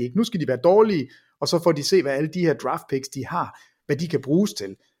 Det skal de ikke. Nu skal de være dårlige, og så får de se, hvad alle de her draft picks, de har, hvad de kan bruges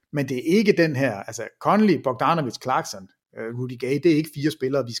til. Men det er ikke den her, altså Conley, Bogdanovic, Clarkson, Rudy Gay, det er ikke 4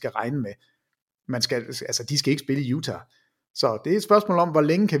 spillere, vi skal regne med. De skal ikke spille i Utah. Så det er et spørgsmål om, hvor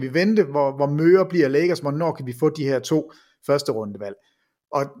længe kan vi vente, hvor møre bliver Lakers, hvornår kan vi få de her 2 første rundevalg.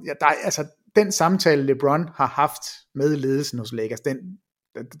 Og den samtale LeBron har haft med ledelsen hos Lakers, der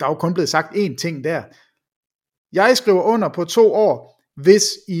er jo kun blevet sagt én ting der. Jeg skriver under på 2 år, hvis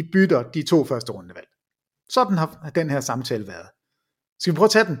I bytter de 2 første rundevalg. Sådan har den her samtale været. Skal vi prøve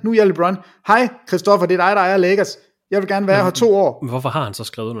at tage den? Nu er jeg LeBron. Hej, Christoffer, det er dig, der ejer Lakers. Jeg vil gerne være her 2 år. Men hvorfor har han så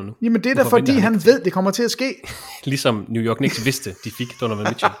skrevet under nu? Jamen det er da fordi, han ved, det kommer til at ske. Ligesom New York Knicks vidste, de fik Donovan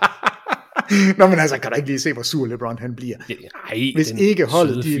Mitchell. Nå, men altså, kan du ikke lige se, hvor sur LeBron han bliver? Ja, nej, hvis ikke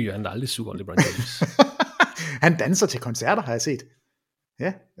holdet fyr, han er aldrig sur, LeBron James. Han danser til koncerter, har jeg set.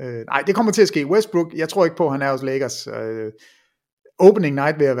 Ja, nej, det kommer til at ske. Westbrook, jeg tror ikke på, han er hos Lakers. opening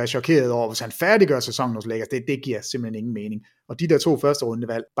night vil jeg være chokeret over, hvis han færdiggør sæsonen hos Lakers, det giver simpelthen ingen mening. Og de der 2 første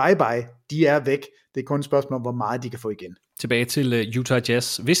rundevalg, bye, de er væk. Det er kun et spørgsmål om, hvor meget de kan få igen. Tilbage til Utah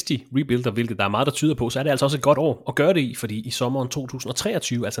Jazz. Hvis de rebuilder, hvilket der er meget, der tyder på, så er det altså også et godt år at gøre det i, fordi i sommeren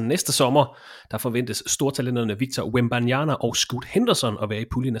 2023, altså næste sommer, der forventes stortalenterne Victor Wembanyama og Scoot Henderson at være i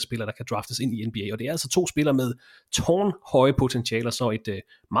puljen af spillere, der kan draftes ind i NBA. Og det er altså 2 spillere med tårnhøje potentialer, så et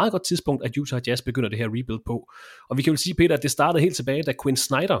meget godt tidspunkt, at Utah Jazz begynder det her rebuild på. Og vi kan jo sige, Peter, at det startede helt tilbage, da Quinn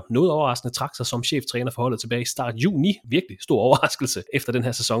Snyder noget overraskende trak sig som cheftræner for holdet tilbage i start juni. Virkelig stor overraskelse efter den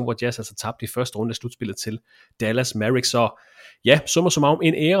her sæson, hvor Jazz altså tabte i første runde af slutspillet til Dallas Mavericks. Så ja, summa summarum,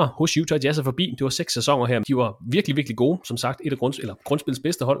 en ære hos Utah Jazz er forbi. Det var 6 sæsoner her. De var virkelig, virkelig gode. Som sagt, et af grundspillets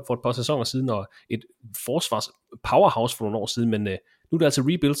bedste hold for et par sæsoner siden, og et forsvars powerhouse for nogle år siden, men nu er det altså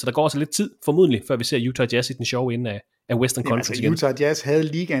rebuild, så der går altså lidt tid, formodentlig, før vi ser Utah Jazz i den sjove ende af Western Conference igen. Utah Jazz havde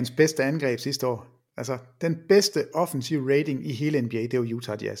ligaens bedste angreb sidste år. Altså, den bedste offensive rating i hele NBA, det var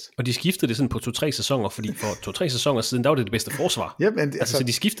Utah Jazz. Og de skiftede det sådan på 2-3 sæsoner, fordi for 2-3 sæsoner siden, der var det bedste forsvar. Ja, men, altså, så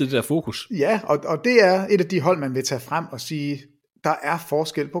de skiftede det der fokus. Ja, og det er et af de hold, man vil tage frem og sige, der er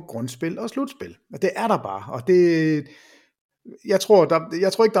forskel på grundspil og slutspil. Og det er der bare. Og det, jeg tror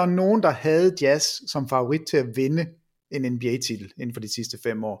ikke, der er nogen, der havde Jazz som favorit til at vinde en NBA-titel inden for de sidste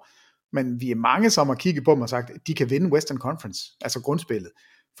 5 år. Men vi er mange, som har kigget på dem og sagt, at de kan vinde Western Conference, altså grundspillet.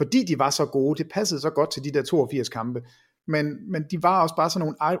 Fordi de var så gode, det passede så godt til de der 82 kampe, men de var også bare sådan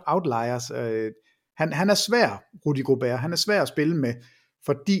nogle outliers. Han er svær, Rudy Gobert, han er svær at spille med,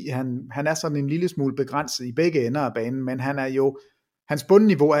 fordi han er sådan en lille smule begrænset i begge ender af banen, men hans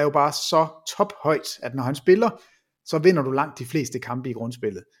bundniveau er jo bare så tophøjt, at når han spiller, så vinder du langt de fleste kampe i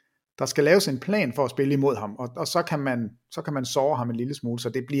grundspillet. Der skal laves en plan for at spille imod ham, og så kan man såre ham en lille smule, så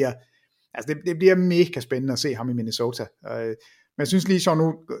det bliver mega spændende at se ham i Minnesota. Men jeg synes lige så,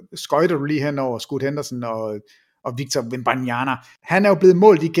 nu skøjter du lige hen over Scoot Henderson og Victor Wembanyama. Han er jo blevet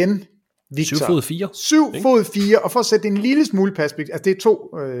målt igen, Victor. 7 fod 4. 7 fod 4, og for at sætte en lille smule perspektiv, altså det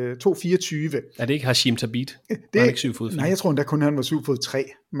er 2,24. Er det ikke Hashim Thabit? Det er ikke 7 fod 4. Nej, jeg tror endda kun han var 7 fod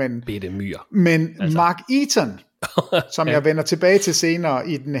 3. Men, Bitte myr. Men altså. Mark Eaton, som jeg vender tilbage til senere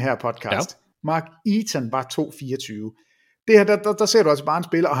i den her podcast. Ja. Mark Eaton var 2,24. Det her, der ser du altså bare en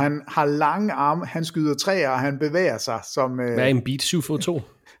spiller, og han har lange arme, han skyder træer, og han bevæger sig som... Hvad er en beat? 7 fod 2?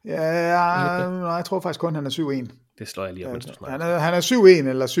 Ja, jeg tror faktisk kun, han er 7,1. Det slår jeg lige op. Han er 7,1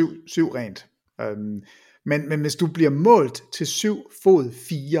 eller 7 rent. Men hvis du bliver målt til 7 fod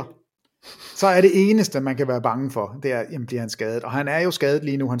 4, så er det eneste, man kan være bange for, det er, jamen bliver han skadet. Og han er jo skadet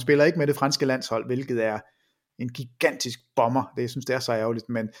lige nu. Han spiller ikke med det franske landshold, hvilket er en gigantisk bomber. Det, jeg synes, det er så ærgerligt.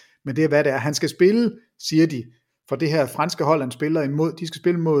 Men det er, hvad det er. Han skal spille, siger de, for det her franske hold, han spiller imod. De skal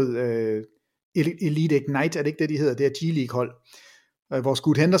spille mod Elite Ignite, er det ikke det, de hedder? Det er G-League hold, hvor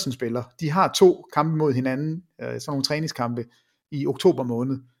Scoot Henderson spiller. De har 2 kampe mod hinanden, sådan nogle træningskampe, i oktober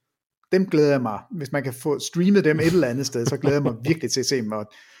måned. Dem glæder jeg mig. Hvis man kan få streamet dem et eller andet sted, så glæder jeg mig virkelig til at se dem.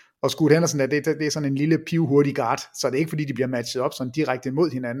 Og Scoot Henderson, det er sådan en lille pivhurtig guard, så det er ikke fordi, de bliver matchet op sådan direkte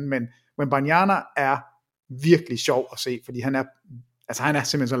mod hinanden, men Wembanyama er virkelig sjov at se, fordi han er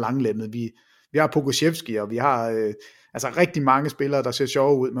simpelthen så langlemmet. Vi har Pokusevski, og vi har rigtig mange spillere, der ser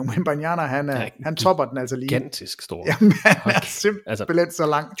sjove ud, men Wembanyama, han topper den altså lige. Gigantisk stor. Jamen, han er simpelthen så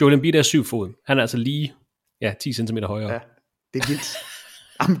lang. Joel Embiid er 7 fod. Han er altså lige 10 cm højere. Ja, det er vildt.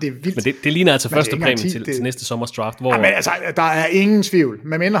 Jamen, det er vildt. Men det ligner altså første præmie til næste sommers draft. Hvor... Jamen, altså, der er ingen tvivl.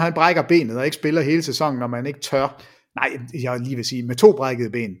 Medmindre han brækker benet og ikke spiller hele sæsonen, når man ikke tør. Nej, jeg lige vil sige, med 2 brækkede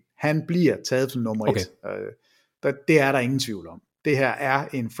ben. Han bliver taget som nummer 1. Det er der ingen tvivl om. Det her er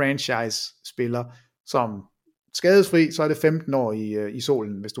en franchise-spiller, som skadesfri, så er det 15 år i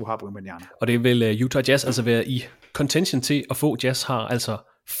solen, hvis du har Wembanyama. Og det vil Utah Jazz altså være i contention til at få. Jazz har altså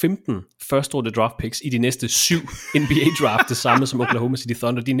 15 første runde draft picks i de næste 7 NBA draft, det samme som Oklahoma City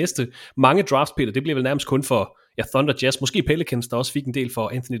Thunder. De næste mange draft picks, det bliver vel nærmest kun for Thunder, Jazz, måske Pelicans, der også fik en del for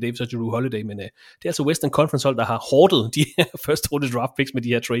Anthony Davis og Jrue Holiday, men det er altså Western Conference hold, der har hårdet de her første runde draft picks med de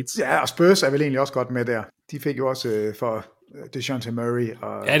her trades. Ja, og Spurs er vel egentlig også godt med der. De fik jo også for DeJounte Murray.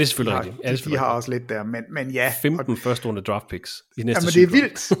 Og ja, det er selvfølgelig rigtigt. De har også lidt der, men ja. 15 første runde draft picks i næste men det er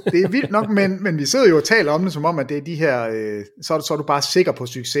vildt. Det er vildt nok, men vi sidder jo og taler om det, som om, at det er de her, så er du bare sikker på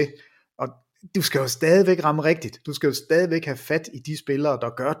succes. Og du skal jo stadigvæk ramme rigtigt. Du skal jo stadigvæk have fat i de spillere, der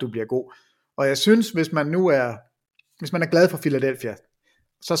gør, at du bliver god. Og jeg synes, hvis man er glad for Philadelphia,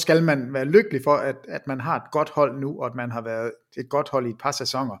 så skal man være lykkelig for, at man har et godt hold nu, og at man har været et godt hold i et par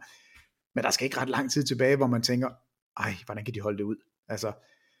sæsoner. Men der skal ikke ret lang tid tilbage, hvor man tænker, hvordan kan de holde det ud? Altså,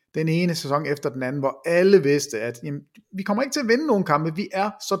 den ene sæson efter den anden, hvor alle vidste, at jamen, vi kommer ikke til at vinde nogen kampe, vi er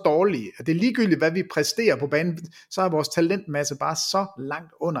så dårlige, at det er ligegyldigt, hvad vi præsterer på banen, så er vores talentmasse bare så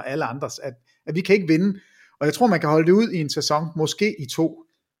langt under alle andres, at vi kan ikke vinde. Og jeg tror, man kan holde det ud i en sæson, måske i 2.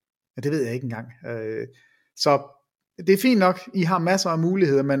 Ja, det ved jeg ikke engang. Så det er fint nok, I har masser af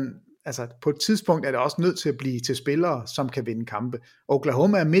muligheder, men altså, på et tidspunkt er det også nødt til at blive til spillere, som kan vinde kampe.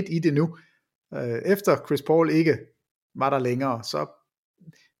 Oklahoma er midt i det nu. Efter Chris Paul ikke var der længere, så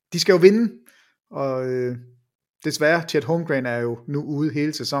de skal jo vinde, og desværre, Chet Holmgren er jo nu ude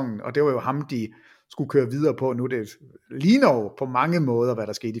hele sæsonen, og det var jo ham, de skulle køre videre på. Nu det ligner jo på mange måder, hvad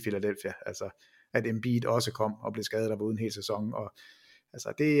der skete i Philadelphia, altså at Embiid også kom og blev skadet der var uden hele sæsonen, og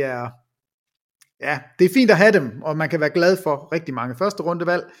altså det er fint at have dem, og man kan være glad for rigtig mange første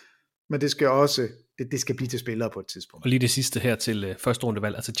rundevalg, men det skal også det skal blive til spillere på et tidspunkt. Og lige det sidste her til første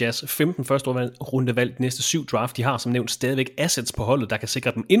rundevalg, altså Jazz 15 første rundevalg, de næste 7 draft, de har som nævnt stadigvæk assets på holdet, der kan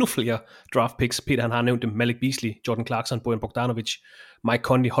sikre dem endnu flere draft picks. Peter han har nævnt dem, Malik Beasley, Jordan Clarkson, Bojan Bogdanovic, Mike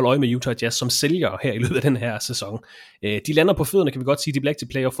Conley. Hold øje med Utah Jazz som sælger her i løbet af den her sæson. De lander på fødderne, kan vi godt sige, de bliver ikke til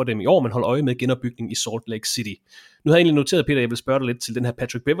playoff for dem i år, men hold øje med genopbygning i Salt Lake City. Nu har jeg egentlig noteret, Peter, jeg vil spørge dig lidt til den her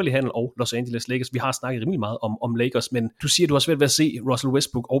Patrick Beverley-handel og Los Angeles Lakers. Vi har snakket rimelig meget om Lakers, men du siger, du har svært ved at se Russell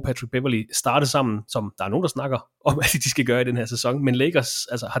Westbrook og Patrick Beverley starte sammen, som der er nogen, der snakker om, at de skal gøre i den her sæson. Men Lakers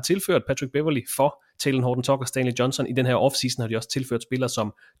altså, har tilført Patrick Beverley for Talen Horton-Tucker og Stanley Johnson. I den her offseason har de også tilført spillere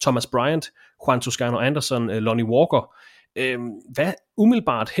som Thomas Bryant, Juan Toscano Anderson, Lonnie Walker. Hvad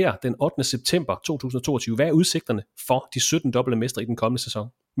umiddelbart her den 8. september 2022, hvad er udsigterne for de 17 dobbelte mestre i den kommende sæson,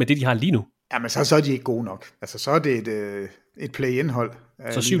 med det de har lige nu? Jamen så er de ikke gode nok. Altså så er det et play-in-hold.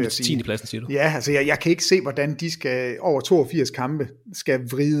 Så 7. til 10. pladsen, siger du? Ja, altså jeg kan ikke se, hvordan de skal over 82 kampe skal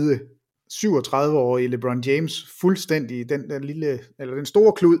vride 37-årige LeBron James fuldstændig den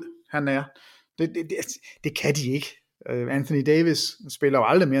store klud, han er. Det kan de ikke. Anthony Davis spiller jo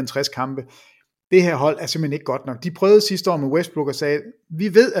aldrig mere end 60 kampe. Det her hold er simpelthen ikke godt nok. De prøvede sidste år med Westbrook og sagde,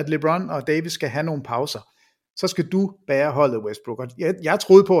 vi ved, at LeBron og Davis skal have nogle pauser. Så skal du bære holdet Westbrook. Og jeg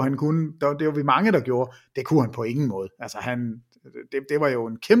troede på, at han kunne. Det var vi mange, der gjorde. Det kunne han på ingen måde. Altså det var jo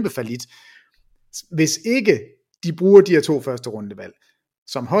en kæmpe fallit. Hvis ikke de bruger de her 2 første rundevalg,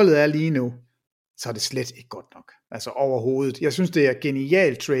 som holdet er lige nu, så er det slet ikke godt nok. Altså overhovedet. Jeg synes, det er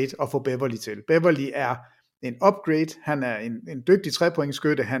genialt trade at få Beverly til. Beverly er en upgrade, han er en dygtig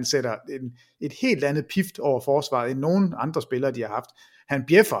trepointsskytte, han sætter et helt andet pift over forsvaret, end nogen andre spillere, de har haft. Han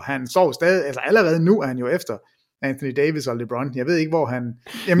bjeffer, han står stadig, altså allerede nu er han jo efter Anthony Davis og LeBron. Jeg ved ikke, hvor han...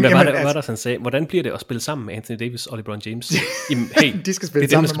 Hvad var der, han sagde? Hvordan bliver det at spille sammen med Anthony Davis og LeBron James? Hey, de skal spille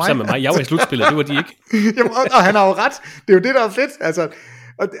sammen med mig. Jeg var i slutspillet, det var de ikke. Jamen, og han har jo ret. Det er jo det, der er fedt. Altså,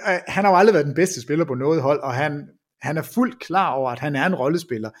 han har jo aldrig været den bedste spiller på noget hold, og han er fuldt klar over, at han er en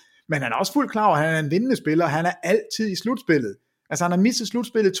rollespiller. Men han er også fuldt klar over, at han er en vindende spiller, og han er altid i slutspillet. Altså han har mistet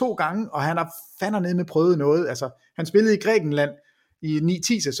slutspillet 2 gange, og han har fandernede med prøvet noget. Altså han spillede i Grækenland i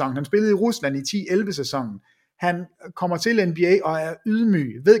 9-10 sæsonen, han spillede i Rusland i 10-11 sæsonen. Han kommer til NBA og er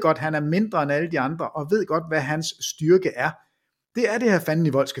ydmyg, ved godt, han er mindre end alle de andre, og ved godt, hvad hans styrke er. Det er det her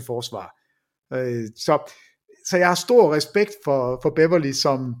fandenivoldske forsvar. Så jeg har stor respekt for Beverly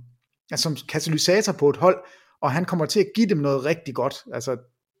som katalysator på et hold, og han kommer til at give dem noget rigtig godt. Altså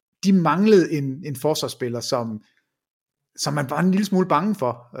de manglede en forsvarsspiller, som man var en lille smule bange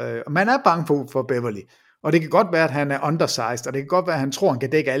for. Og man er bange for Beverly. Og det kan godt være, at han er undersized, og det kan godt være, at han tror, han kan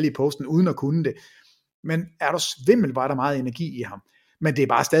dække alle i posten, uden at kunne det. Men er der svimmel, var der meget energi i ham. Men det er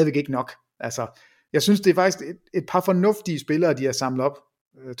bare stadigvæk ikke nok. Altså, jeg synes, det er faktisk et par fornuftige spillere, de har samlet op.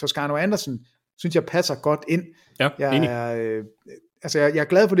 Toscano Anderson, synes jeg, passer godt ind. Ja, jeg er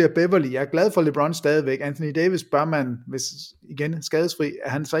glad for det her Beverly, jeg er glad for LeBron stadigvæk. Anthony Davis bør man, hvis igen skadesfri, er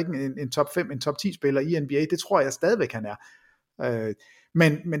han så ikke en top 5, en top 10 spiller i NBA? Det tror jeg stadigvæk, han er.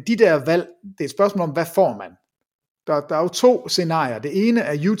 Men de der valg, det er et spørgsmål om, hvad får man? Der er jo 2 scenarier. Det ene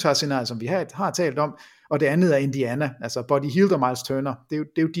er Utah-scenariet, som vi har talt om, og det andet er Indiana, altså Buddy Hield og Miles Turner. Det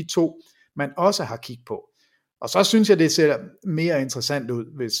er jo de 2, man også har kigget på. Og så synes jeg, det ser mere interessant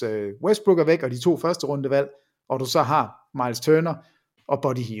ud, hvis Westbrook er væk, og de 2 første rundevalg, og du så har Miles Turner og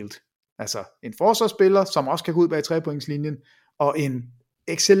Buddy Hield. Altså en forsvarsspiller, som også kan gå ud bag trepointslinjen, og en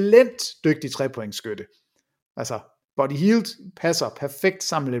excellent dygtig trepointsskytte. Altså Buddy Hield passer perfekt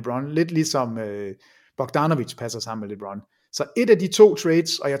sammen med LeBron, lidt ligesom Bogdanovic passer sammen med LeBron. Så et af de 2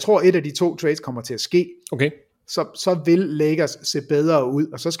 trades, og jeg tror et af de 2 trades kommer til at ske, okay. så vil Lakers se bedre ud,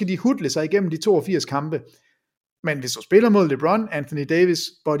 og så skal de hudle sig igennem de 82 kampe. Men hvis du spiller mod LeBron, Anthony Davis,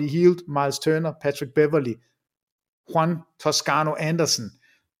 Buddy Hield, Miles Turner, Patrick Beverly, Juan Toscano Anderson,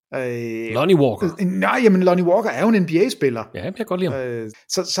 Lonnie Walker. Jamen Lonnie Walker er jo en NBA-spiller. Ja, jeg kan godt lide ham.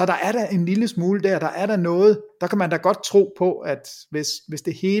 Så der er der en lille smule der er der noget, der kan man da godt tro på, at hvis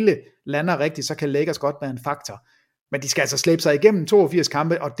det hele lander rigtigt, så kan Lakers godt være en faktor. Men de skal altså slæbe sig igennem 82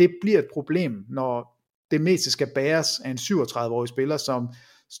 kampe, og det bliver et problem, når det meste skal bæres af en 37-årig spiller, som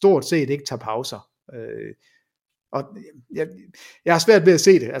stort set ikke tager pauser. Og jeg har svært ved at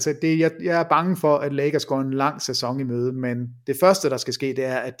se det. Altså jeg er bange for, at Lakers går en lang sæson i møde, men det første, der skal ske, det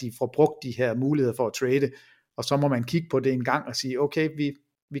er, at de får brugt de her muligheder for at trade, og så må man kigge på det en gang og sige, okay,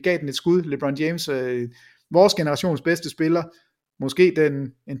 vi gav den et skud. LeBron James, vores generations bedste spiller, måske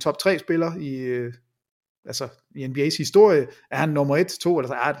en top 3 spiller i NBA's historie. Er han nummer 1, 2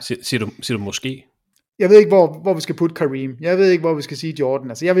 eller så? Siger du måske? Jeg ved ikke, hvor vi skal putte Kareem. Jeg ved ikke, hvor vi skal sige Jordan.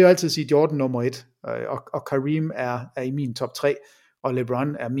 Altså, jeg vil jo altid sige Jordan nummer 1, og Kareem er i min top 3, og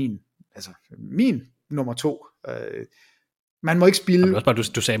LeBron er min nummer 2. Man må ikke spille... Det var bare,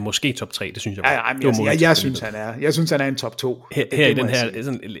 du sagde måske top 3, det synes jeg var. Jeg synes, han er en top 2. Her i den her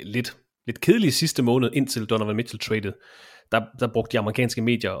sådan lidt kedelige sidste måned, indtil Donovan Mitchell traded, der brugte de amerikanske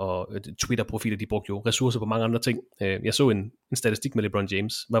medier og Twitter-profiler, de brugte jo ressourcer på mange andre ting. Jeg så en statistik med LeBron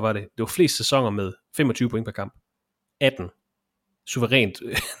James. Hvad var det? Det var flest sæsoner med 25 point per kamp. 18. Suverænt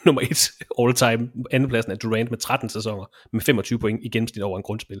nummer 1 all time. Andenpladsen er Durant med 13 sæsoner med 25 point i gennemsnit over en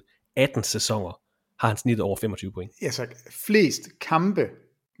grundspil. 18 sæsoner har han snittet over 25 point. Ja, så flest kampe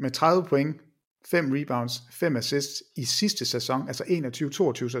med 30 point, 5 rebounds, 5 assists i sidste sæson, altså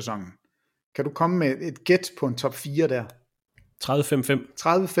 21-22 sæsonen. Kan du komme med et gæt på en top 4 der? 30-5-5.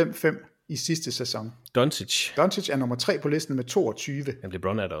 30-5-5 i sidste sæson. Doncic er nummer 3 på listen med 22. Jamen,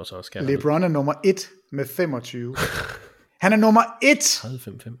 LeBron er der også. LeBron er nummer 1 med 25. Han er nummer 1.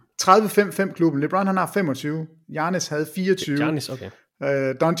 30-5-5. 30-5-5 klubben. LeBron han har 25. Giannis havde 24. Giannis, okay.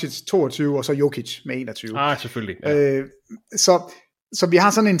 Doncic 22, og så Jokic med 21. Selvfølgelig. Ja. Så vi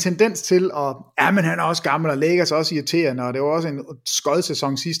har sådan en tendens til at, men han er også gammel, og Lakers også irriterende, og det var også en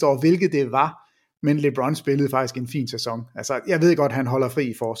skodsæson sidste år, hvilket det var, men LeBron spillede faktisk en fin sæson. Altså, jeg ved godt, han holder fri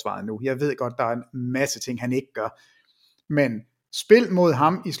i forsvaret nu. Jeg ved godt, der er en masse ting, han ikke gør. Men spil mod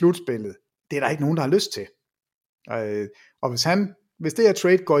ham i slutspillet, det er der ikke nogen, der har lyst til. Og hvis det her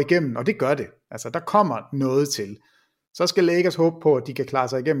trade går igennem, og det gør det, altså der kommer noget til, så skal Lakers håbe på, at de kan klare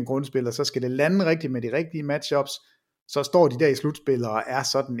sig igennem grundspillet, så skal det lande rigtigt med de rigtige matchups, så står de der i slutspillet og er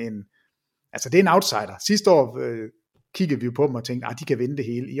sådan altså det er en outsider. Sidste år kiggede vi jo på dem og tænkte, de kan vinde det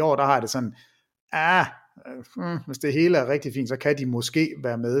hele. I år, der har jeg det sådan, hvis det hele er rigtig fint, så kan de måske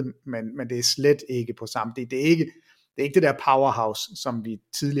være med, men det er slet ikke på samme. Det er ikke det der powerhouse, som vi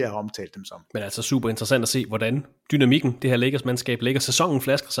tidligere har omtalt dem som. Men altså super interessant at se, hvordan dynamikken, det her Lakers-mandskab ligger. Sæsonen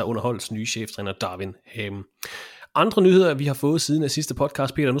flasker sig under holdets nye cheftræner Darvin Ham. Andre nyheder, vi har fået siden af sidste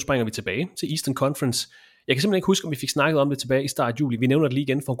podcast, Peter, nu springer vi tilbage til Eastern Conference. Jeg kan simpelthen ikke huske, om vi fik snakket om det tilbage i start juli. Vi nævner det lige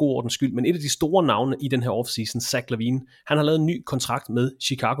igen for god ordens skyld, men et af de store navne i den her offseason, Zach LaVine, han har lavet en ny kontrakt med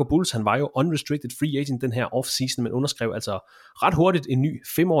Chicago Bulls. Han var jo unrestricted free agent den her offseason, men underskrev altså ret hurtigt en ny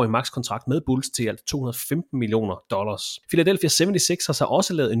 5-årig max-kontrakt med Bulls til alt $215 million. Philadelphia 76ers har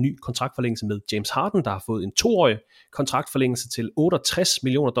også lavet en ny kontraktforlængelse med James Harden, der har fået en 2-årig kontraktforlængelse til $68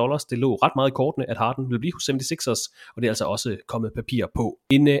 million. Det lå ret meget i kortene, at Harden vil blive hos 76ers, og det er altså også kommet papir på.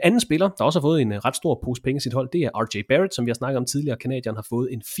 En anden spiller, der også har fået en ret stor pose penge i sit hold, det er RJ Barrett, som vi har snakket om tidligere. Canadieren har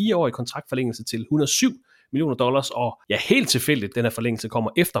fået en 4-årig kontraktforlængelse til $107 million, og ja, helt tilfældigt, den her forlængelse kommer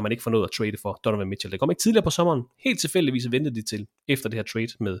efter, man ikke får noget at trade for Donovan Mitchell. Det kommer ikke tidligere på sommeren. Helt tilfældigvis ventede de til efter det her trade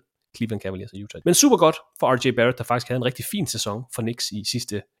med Cleveland Cavaliers og Utah. Men super godt for RJ Barrett, der faktisk havde en rigtig fin sæson for Knicks i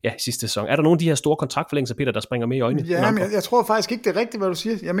sidste sæson. Er der nogle af de her store kontraktforlængelser, Peter, der springer med i øjnene? Ja, men jeg tror faktisk ikke, det er rigtigt, hvad du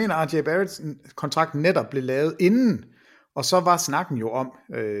siger. Jeg mener, at RJ Barretts kontrakt netop blev lavet inden, og så var snakken jo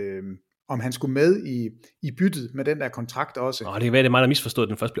om han skulle med i byttet med den der kontrakt også. Det kan være, det er mig, der misforstået,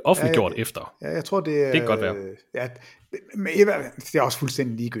 den først blev offentliggjort efter. Ja, jeg tror, det kan godt være. Ja, men det er også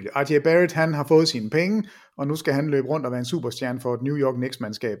fuldstændig ligegyldigt. RJ Barrett, han har fået sine penge, og nu skal han løbe rundt og være en superstjerne for et New York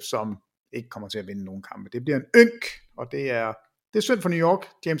Knicks-mandskab, som ikke kommer til at vinde nogen kampe. Det bliver en ynk, og det er synd for New York.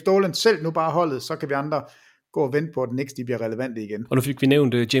 James Dolan selv nu bare holdet, så kan vi andre gå og vente på, at den Knicks de bliver relevante igen. Og nu fik vi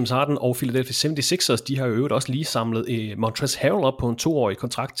nævnt James Harden og Philadelphia 76ers. De har jo øvrigt også lige samlet Montrezl Harrell op på en 2-årig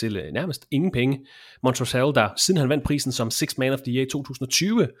kontrakt til nærmest ingen penge. Montrezl Harrell, der siden han vandt prisen som Sixth Man of the Year i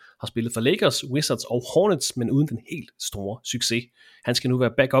 2020, har spillet for Lakers, Wizards og Hornets, men uden den helt store succes. Han skal nu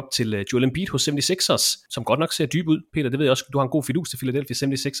være backup til Joel Embiid hos 76ers, som godt nok ser dyb ud. Peter, det ved jeg også, du har en god fidus til Philadelphia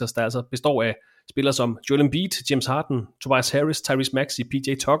 76ers, der altså består af spillere som Joel Embiid, James Harden, Tobias Harris, Tyrese Maxey,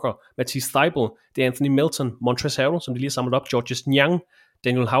 PJ Tucker, Matisse Thybulle, det er Anthony Melton, Montrezl Harrell, som de lige har samlet op, Georges Niang,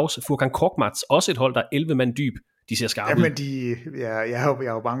 Daniel House, Furkan Korkmaz, også et hold, der er 11 mand dyb. De ser skarpe ud. Jamen, jeg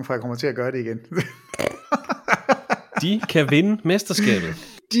er jo bange for, at jeg kommer til at gøre det igen. De kan vinde mesterskabet.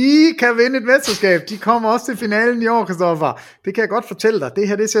 De kan vinde et mesterskab. De kommer også til finalen i år, Christoffer. Det kan jeg godt fortælle dig. Det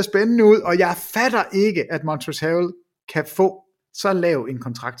her, det ser spændende ud, og jeg fatter ikke, at Montrezl Harrell kan få så lav en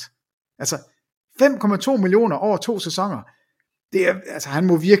kontrakt. Altså, 5,2 millioner over 2 sæsoner. Det er, altså, han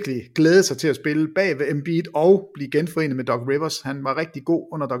må virkelig glæde sig til at spille bag ved Embiid og blive genforenet med Doc Rivers. Han var rigtig god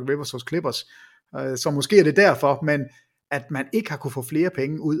under Doc Rivers hos Clippers. Så måske er det derfor, men at man ikke har kunne få flere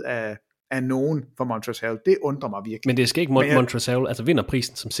penge ud af nogen for Montrezl, det undrer mig virkelig. Men det skal ikke Montrezl, altså vinder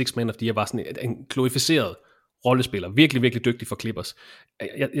prisen som Sixth Man of the Year, var sådan en glorificeret rollespiller, virkelig, virkelig dygtig for Clippers.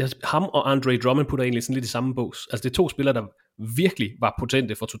 Ham og Andre Drummond putter egentlig sådan lidt i samme bås. Altså det er to spillere, der virkelig var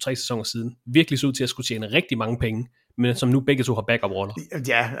potente for 2-3 sæsoner siden. Virkelig så ud til at skulle tjene rigtig mange penge, men som nu begge to har backup-roller.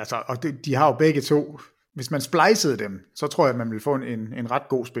 Ja, altså, og de har jo begge to. Hvis man splicede dem, så tror jeg, at man vil få en ret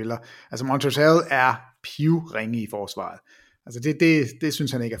god spiller. Altså Montrezl er pivringe i forsvaret. Altså det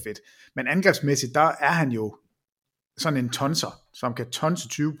synes han ikke er fedt. Men angrebsmæssigt, der er han jo sådan en tonser, som kan tonse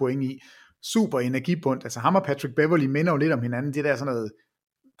 20 point i. Super energibund. Altså ham og Patrick Beverley minder jo lidt om hinanden. Det der sådan noget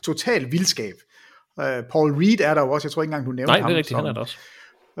total vildskab. Paul Reed er der jo også. Jeg tror ikke engang, du nævnte ham. Nej, det er rigtigt, han er der også.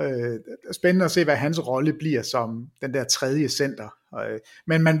 Spændende at se, hvad hans rolle bliver som den der tredje center.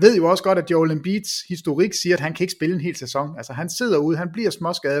 Men man ved jo også godt, at Joel Embiids historik siger, at han kan ikke spille en hel sæson. Altså han sidder ude, han bliver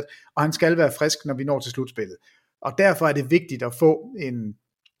småskadet, og han skal være frisk, når vi når til slutspillet. Og derfor er det vigtigt at få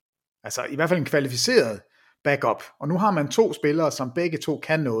i hvert fald en kvalificeret backup. Og nu har man to spillere, som begge to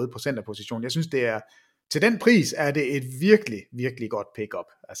kan noget på centerposition. Jeg synes, det er til den pris, er det et virkelig, virkelig godt pick-up.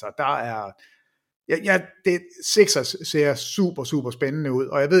 Altså der er det Sixers ser super, super spændende ud,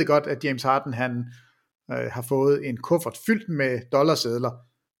 og jeg ved godt, at James Harden, han har fået en kuffert fyldt med dollarsedler.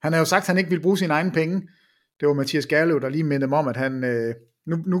 Han har jo sagt, at han ikke vil bruge sine egne penge. Det var Mathias Gerlev, der lige mindede om, at han,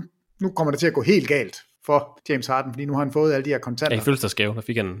 nu kommer det til at gå helt galt for James Harden, fordi nu har han fået alle de her kontanter. Ja, i fødselsdagsgave, der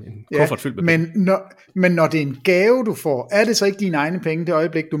fik han en kuffert fyldt med penge. Men når det er en gave, du får, er det så ikke dine egne penge, det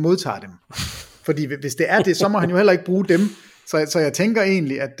øjeblik, du modtager dem? Fordi hvis det er det, så må han jo heller ikke bruge dem. Så jeg tænker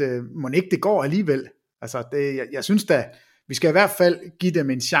egentlig, at må ikke det går alligevel. Altså, jeg synes da, vi skal i hvert fald give dem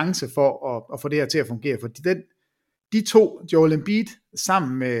en chance for at få det her til at fungere. For de to, Joel Embiid,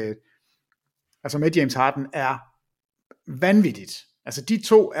 sammen med James Harden, er vanvittigt. Altså, de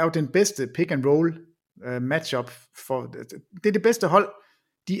to er jo den bedste pick and roll matchup. Det er det bedste hold.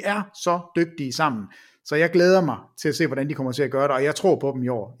 De er så dygtige sammen. Så jeg glæder mig til at se, hvordan de kommer til at gøre det, og jeg tror på dem i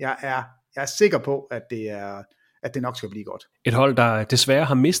år. Jeg er sikker på, at det nok skal blive godt. Et hold, der desværre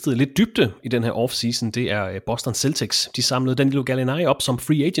har mistet lidt dybde i den her offseason, det er Boston Celtics. De samlede Danilo Gallinari op som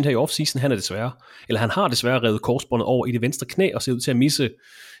free agent her i offseason. Han har desværre revet korsbåndet over i det venstre knæ og ser ud til at misse,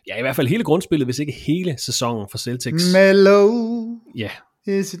 i hvert fald hele grundspillet, hvis ikke hele sæsonen for Celtics. Mellow. Ja.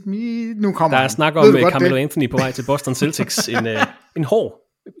 Is it me? Nu kommer der er snak om Carmelo Anthony på vej til Boston Celtics. en hård,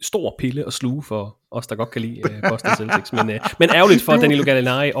 stor pille og sluge for os, der godt kan lide Boston Celtics. Men ærgerligt for Danilo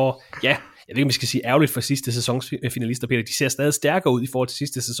Gallinari, og jeg ved ikke, om vi skal sige ærgerligt for sidste sæsons finalister, Peter. De ser stadig stærkere ud i forhold til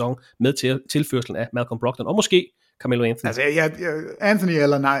sidste sæson med tilførslen af Malcolm Brogdon, og måske Carmelo Anthony. Altså, Anthony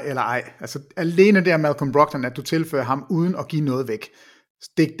eller nej, eller ej. Altså, alene der Malcolm Brogdon, at du tilfører ham uden at give noget væk,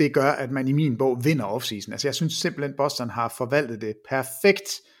 det gør, at man i min bog vinder offseason. Altså, jeg synes simpelthen, Boston har forvaltet det perfekt,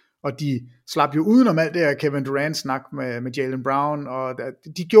 og de slap jo udenom alt det her Kevin Durant-snak med Jaylen Brown, og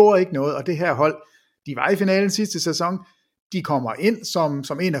de gjorde ikke noget, og det her hold, de var i finalen sidste sæson, de kommer ind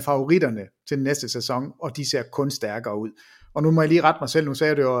som en af favoritterne til den næste sæson, og de ser kun stærkere ud. Og nu må jeg lige rette mig selv, nu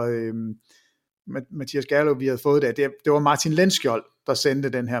sagde det jo Mathias Gerlev, vi havde fået det var Martin Lenskjold, der sendte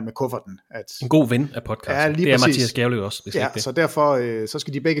den her med kufferten. En god ven af podcasten. Ja, det er præcis. Mathias Gerlev også. Så derfor så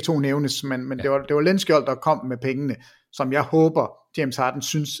skal de begge to nævnes, men det var Lenskjold, der kom med pengene, som jeg håber, James Harden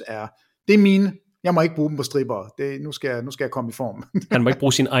synes det er mine. Jeg må ikke bruge dem på stripper. Nu skal jeg komme i form. Han må ikke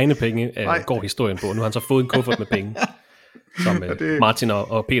bruge sine egne penge, går historien på. Nu har han så fået en kuffert med penge, som Martin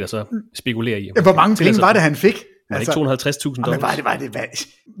og Peter så spekulerer i. Hvor mange penge var det, han fik? Var det ikke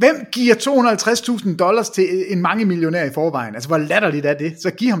 $250,000? Hvem giver $250,000 til en mange millionær i forvejen? Altså, hvor latterligt er det?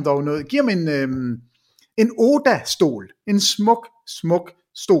 Så giv ham dog noget. Giv ham en Oda-stol. En smuk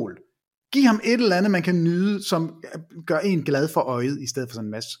stol. Giv ham et eller andet, man kan nyde, som gør en glad for øjet, i stedet for sådan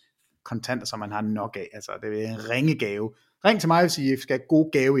en masse kontanter, som man har nok af. Altså, det er en ringegave. Ring til mig, hvis I skal have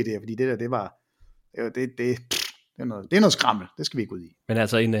god gave i det, fordi det er noget skrammel. Det skal vi ikke ud i. Men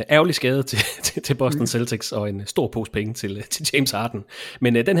altså en ærgerlig skade til Boston Celtics, og en stor pose penge til James Harden.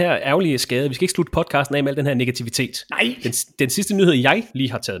 Men den her ærgerlige skade, vi skal ikke slutte podcasten af med al den her negativitet. Nej! Den sidste nyhed, jeg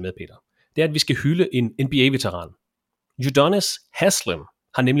lige har taget med, Peter, det er, at vi skal hylde en NBA-veteran. Udonis Haslem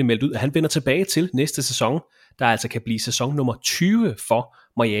har nemlig meldt ud, at han vender tilbage til næste sæson, der altså kan blive sæson nummer 20 for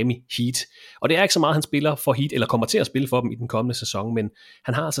Miami Heat. Og det er ikke så meget, han spiller for Heat, eller kommer til at spille for dem i den kommende sæson, men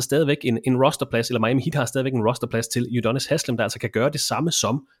han har altså stadigvæk en rosterplads, eller Miami Heat har stadigvæk en rosterplads til Udonis Haslem, der altså kan gøre det samme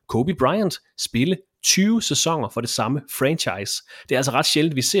som Kobe Bryant, spille 20 sæsoner for det samme franchise. Det er altså ret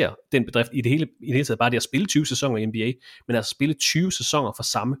sjældent, vi ser den bedrift i det hele taget, bare det at spille 20 sæsoner i NBA, men altså spille 20 sæsoner for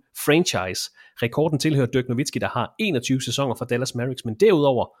samme franchise. Rekorden tilhører Dirk Nowitzki, der har 21 sæsoner for Dallas Mavericks, men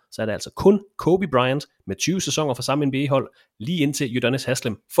derudover så er det altså kun Kobe Bryant med 20 sæsoner for samme NBA-hold, lige indtil Udonis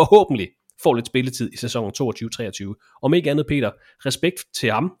Haslem får lidt spilletid i sæsonen 22-23. Om ikke andet, Peter, respekt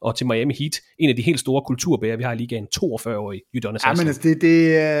til ham og til Miami Heat, en af de helt store kulturbærere, vi har i ligaen, 42-årig Udonis Haslem. Men altså,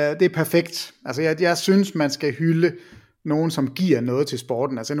 det er perfekt. Altså, jeg synes, man skal hylde nogen, som giver noget til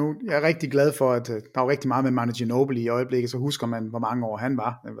sporten. Altså nu, jeg er rigtig glad for, at der er rigtig meget med Manu Ginobili i øjeblikket, så husker man, hvor mange år han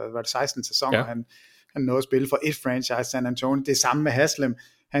var. Var det 16 sæsoner, ja. Han nåede at spille for et franchise, San Antonio. Det samme med Haslem.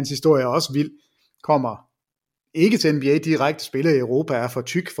 Hans historie er også vild. Kommer ikke til NBA direkte, spiller i Europa, er for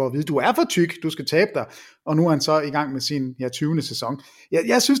tyk for at vide, du er for tyk, du skal tabe dig. Og nu er han så i gang med sin 20. sæson.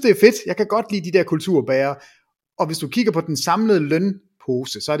 Jeg synes, det er fedt. Jeg kan godt lide de der kulturbærere. Og hvis du kigger på den samlede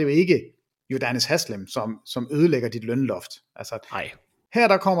lønpose, så er det jo ikke Udonis Haslem, som ødelægger dit lønloft. Altså, her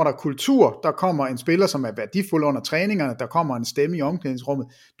der kommer der kultur, der kommer en spiller, som er værdifuld under træningerne, der kommer en stemme i omklædningsrummet.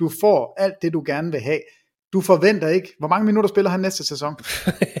 Du får alt det, du gerne vil have. Du forventer ikke. Hvor mange minutter spiller han næste sæson?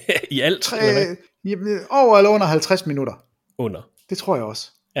 I alt? Over eller under 50 minutter. Under. Det tror jeg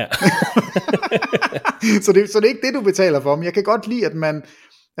også. Ja. så det er ikke det, du betaler for. Men jeg kan godt lide,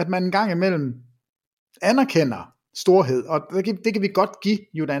 at man en gang imellem anerkender storhed, og det kan vi godt give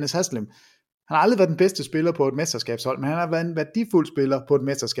Udonis Haslem. Han har aldrig været den bedste spiller på et mesterskabshold, men han har været en værdifuld spiller på et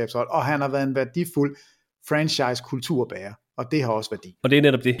mesterskabshold, og han har været en værdifuld franchise-kulturbærer, og det har også værdi. Og det er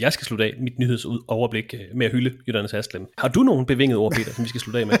netop det, jeg skal slutte af mit nyhedsoverblik med at hylde Udonis Haslem. Har du nogle bevingede ord, Peter, som vi skal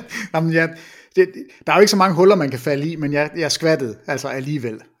slutte af med? Jamen, der er jo ikke så mange huller, man kan falde i, men jeg skvattede altså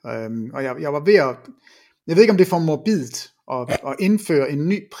alligevel. Og jeg var ved at... Jeg ved ikke, om det er for morbidt at indføre en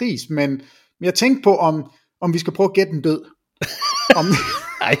ny pris, men jeg tænkte på, om vi skal prøve at gætte en død.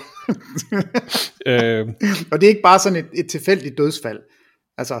 Nej. Og det er ikke bare sådan et tilfældigt dødsfald.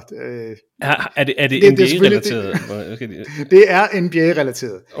 Altså, er det NBA-relateret? Det er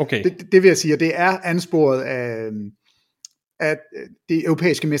NBA-relateret. Okay. Det vil jeg sige, det er ansporet af det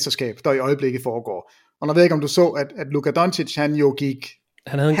europæiske mesterskab, der i øjeblikket foregår. Og jeg ved ikke, om du så, at Luka Doncic,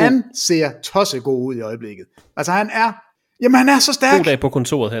 han ser tossegod ud i øjeblikket. Altså, han er så stærk. 2 dage på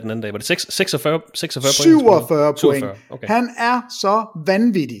kontoret her den anden dag. Var det 46 point? 47 point. 47, okay. Han er så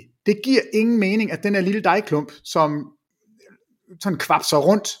vanvittig. Det giver ingen mening, at den her lille dejklump, som sådan kvapser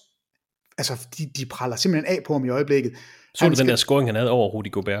rundt, altså de praller simpelthen af på ham i øjeblikket. Så du den der scoring, han havde over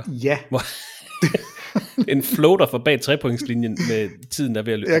Rudy Gobert? Ja. En floater for bag 3-pointslinjen med tiden, der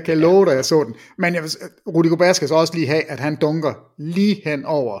ved at løbe. Jeg kan love dig, jeg så den. Men Rudy Gobert skal så også lige have, at han dunker lige hen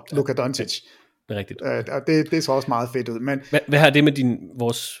over Luka Doncic. Det er rigtigt. Og det så også meget fedt ud. Men hvad har det med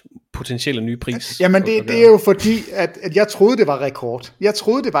vores potentielle nye pris? Jamen det er jo fordi, at jeg troede, det var rekord. Jeg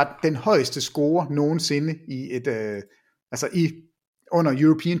troede, det var den højeste score nogensinde i under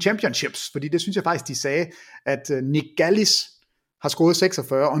European Championships. Fordi det synes jeg faktisk, de sagde, at Nick Gallis har scoret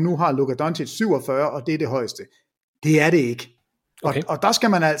 46, og nu har Luka Doncic 47, og det er det højeste. Det er det ikke. Okay. Og der skal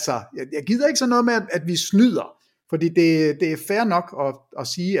man altså, jeg gider ikke sådan noget med, at vi snyder, fordi det er fair nok at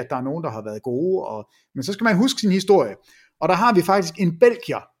sige, at der er nogen, der har været gode, men så skal man huske sin historie. Og der har vi faktisk en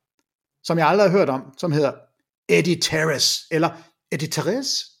belgier, som jeg aldrig har hørt om, som hedder Eddie Terres, eller Eddie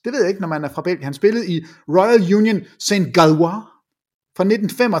Terres, det ved jeg ikke, når man er fra Belgien. Han spillede i Royal Union Saint-Galois fra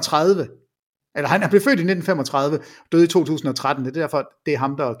 1935. Eller han er blevet født i 1935, døde i 2013. Det er derfor, det er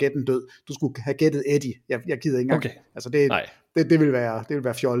ham, der er gætten død. Du skulle have gættet Eddie. Jeg gider ikke engang. Okay. Altså det vil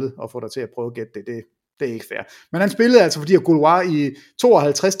være fjollet at få dig til at prøve at gætte det. Det er ikke fair. Men han spillede altså for de her Gaulois i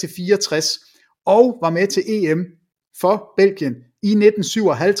 52-64, og var med til EM for Belgien i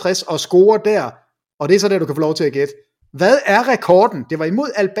 1957, og scorer der. Og det er så der, du kan få lov til at gætte. Hvad er rekorden? Det var imod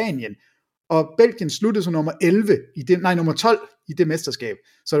Albanien. Og Belgien sluttede som nummer 12 i det mesterskab.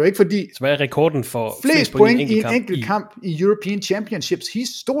 Så det er jo ikke fordi... Så hvad er rekorden for flest point i en enkelt kamp i European Championships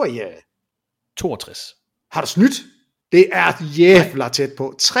historie? 62. Har du snydt? Det er jævla tæt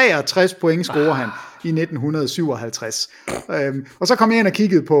på. 63 point scorer han i 1957. Og så kom jeg ind og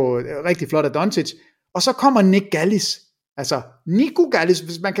kiggede på rigtig flot af Doncic. Og så kommer Nick Gallis. Altså Nico Gallis,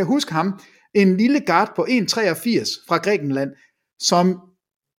 hvis man kan huske ham. En lille guard på 1,83 fra Grækenland, som...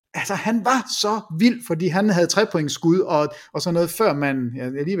 Altså, han var så vild, fordi han havde 3-points skud, og sådan noget, før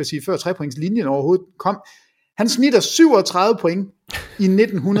før 3-points-linjen overhovedet kom. Han snitter 37 point i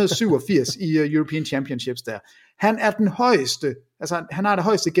 1987 i European Championships der. Han er den højeste, altså han har det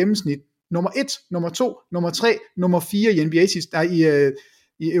højeste gennemsnit. Nummer 1, nummer 2, nummer 3, nummer 4 i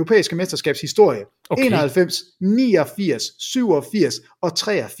i europæiske mesterskabs historie. Okay. 91, 89, 87 og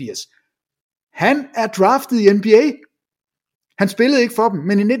 83. Han er draftet i NBA. Han spillede ikke for dem,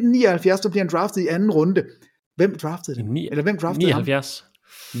 men i 1979 der bliver han draftet i anden runde. Hvem draftede det? Eller hvem draftede 79.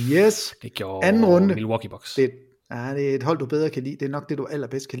 Ham? Yes. Det gjorde anden runde. Milwaukee Bucks. Det er et hold, du bedre kan lide. Det er nok det, du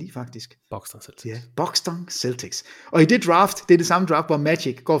allerbedst kan lide, faktisk. Boston Celtics. Ja, Boston Celtics. Og i det draft, det er det samme draft, hvor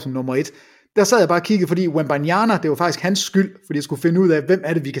Magic går som nummer 1. der sad jeg bare og kiggede, fordi Wembanyama, det var faktisk hans skyld, fordi jeg skulle finde ud af, hvem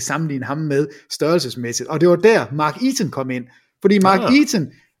er det, vi kan sammenligne ham med størrelsesmæssigt. Og det var der, Mark Eaton kom ind. Fordi Mark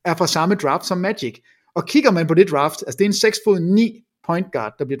Eaton er fra samme draft som Magic. Og kigger man på det draft, altså det er en 6'9" point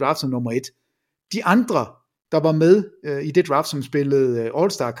guard, der bliver draftet som nummer 1. De andre, der var med i det draft, som spillede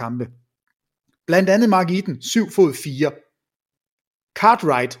All-Star-kampe, blandt andet Mark Eaton, 7'4".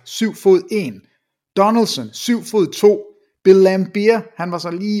 Cartwright, 7'1". Donaldson, 7'2". Bill Laimbeer, han var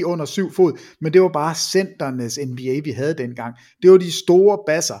så lige under 7 fod, men det var bare centernes NBA, vi havde dengang. Det var de store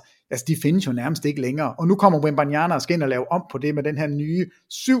basser. Altså, de findes jo nærmest ikke længere. Og nu kommer Wembanyama og skal ind og lave om på det med den her nye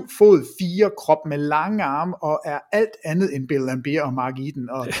 7'4" krop med lange arme, og er alt andet end Bill Laimbeer og Mark Eaton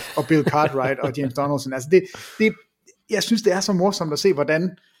og Bill Cartwright og James Donaldson. Altså, jeg synes, det er så morsomt at se,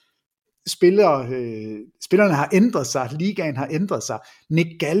 hvordan spillerne har ændret sig, ligaen har ændret sig. Nick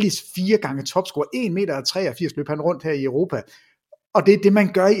Gallis 4 gange topscorer, 1,83 meter løb han rundt her i Europa, og det er det,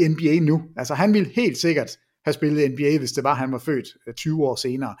 man gør i NBA nu. Altså han ville helt sikkert have spillet NBA, hvis det var, han var født 20 år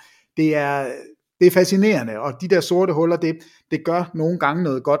senere. Det er fascinerende, og de der sorte huller, det gør nogle gange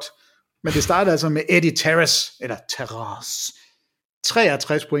noget godt, men det startede altså med Eddie Terrace,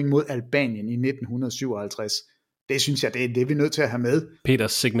 63 point mod Albanien i 1957. Det synes jeg, det er det, vi er nødt til at have med.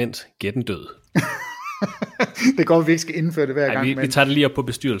 Peters segment, gætten død. Det går, vi ikke skal indføre det hver gang. Vi tager det lige op på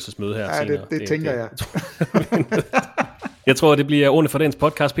bestyrelsesmøde her senere. Det tænker jeg. Jeg tror, det bliver ordentligt for dagens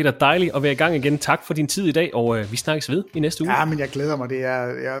podcast, Peter. Dejligt at være i gang igen. Tak for din tid i dag, og vi snakkes ved i næste uge. Ja, men jeg glæder mig. Det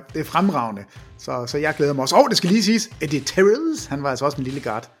er fremragende. Så jeg glæder mig også. Det skal lige siges, Eddie Terrells, han var altså også en lille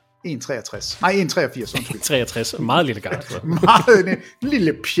guard. 1,83. Nej, 1,83. 1,63. Meget lille guard. Meget en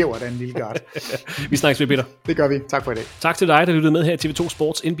lille pjæver, der en lille guard. Vi snakkes ved, Peter. Det gør vi. Tak for i dag. Tak til dig, der lyttede med her i TV2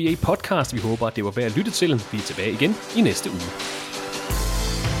 Sports NBA podcast. Vi håber, at det var værd at lytte til. Vi er tilbage igen i næste uge.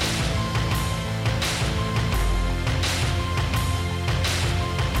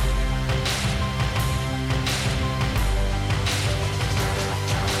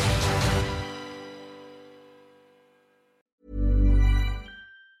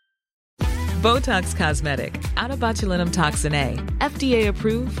 Botox Cosmetic, out of botulinum toxin A, FDA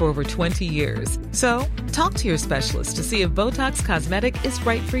approved for over 20 years. So, talk to your specialist to see if Botox Cosmetic is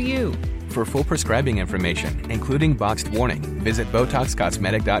right for you. For full prescribing information, including boxed warning, visit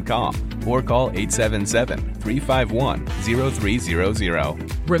BotoxCosmetic.com or call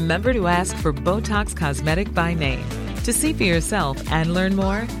 877-351-0300. Remember to ask for Botox Cosmetic by name. To see for yourself and learn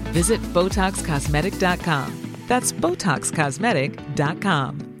more, visit BotoxCosmetic.com. That's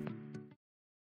BotoxCosmetic.com.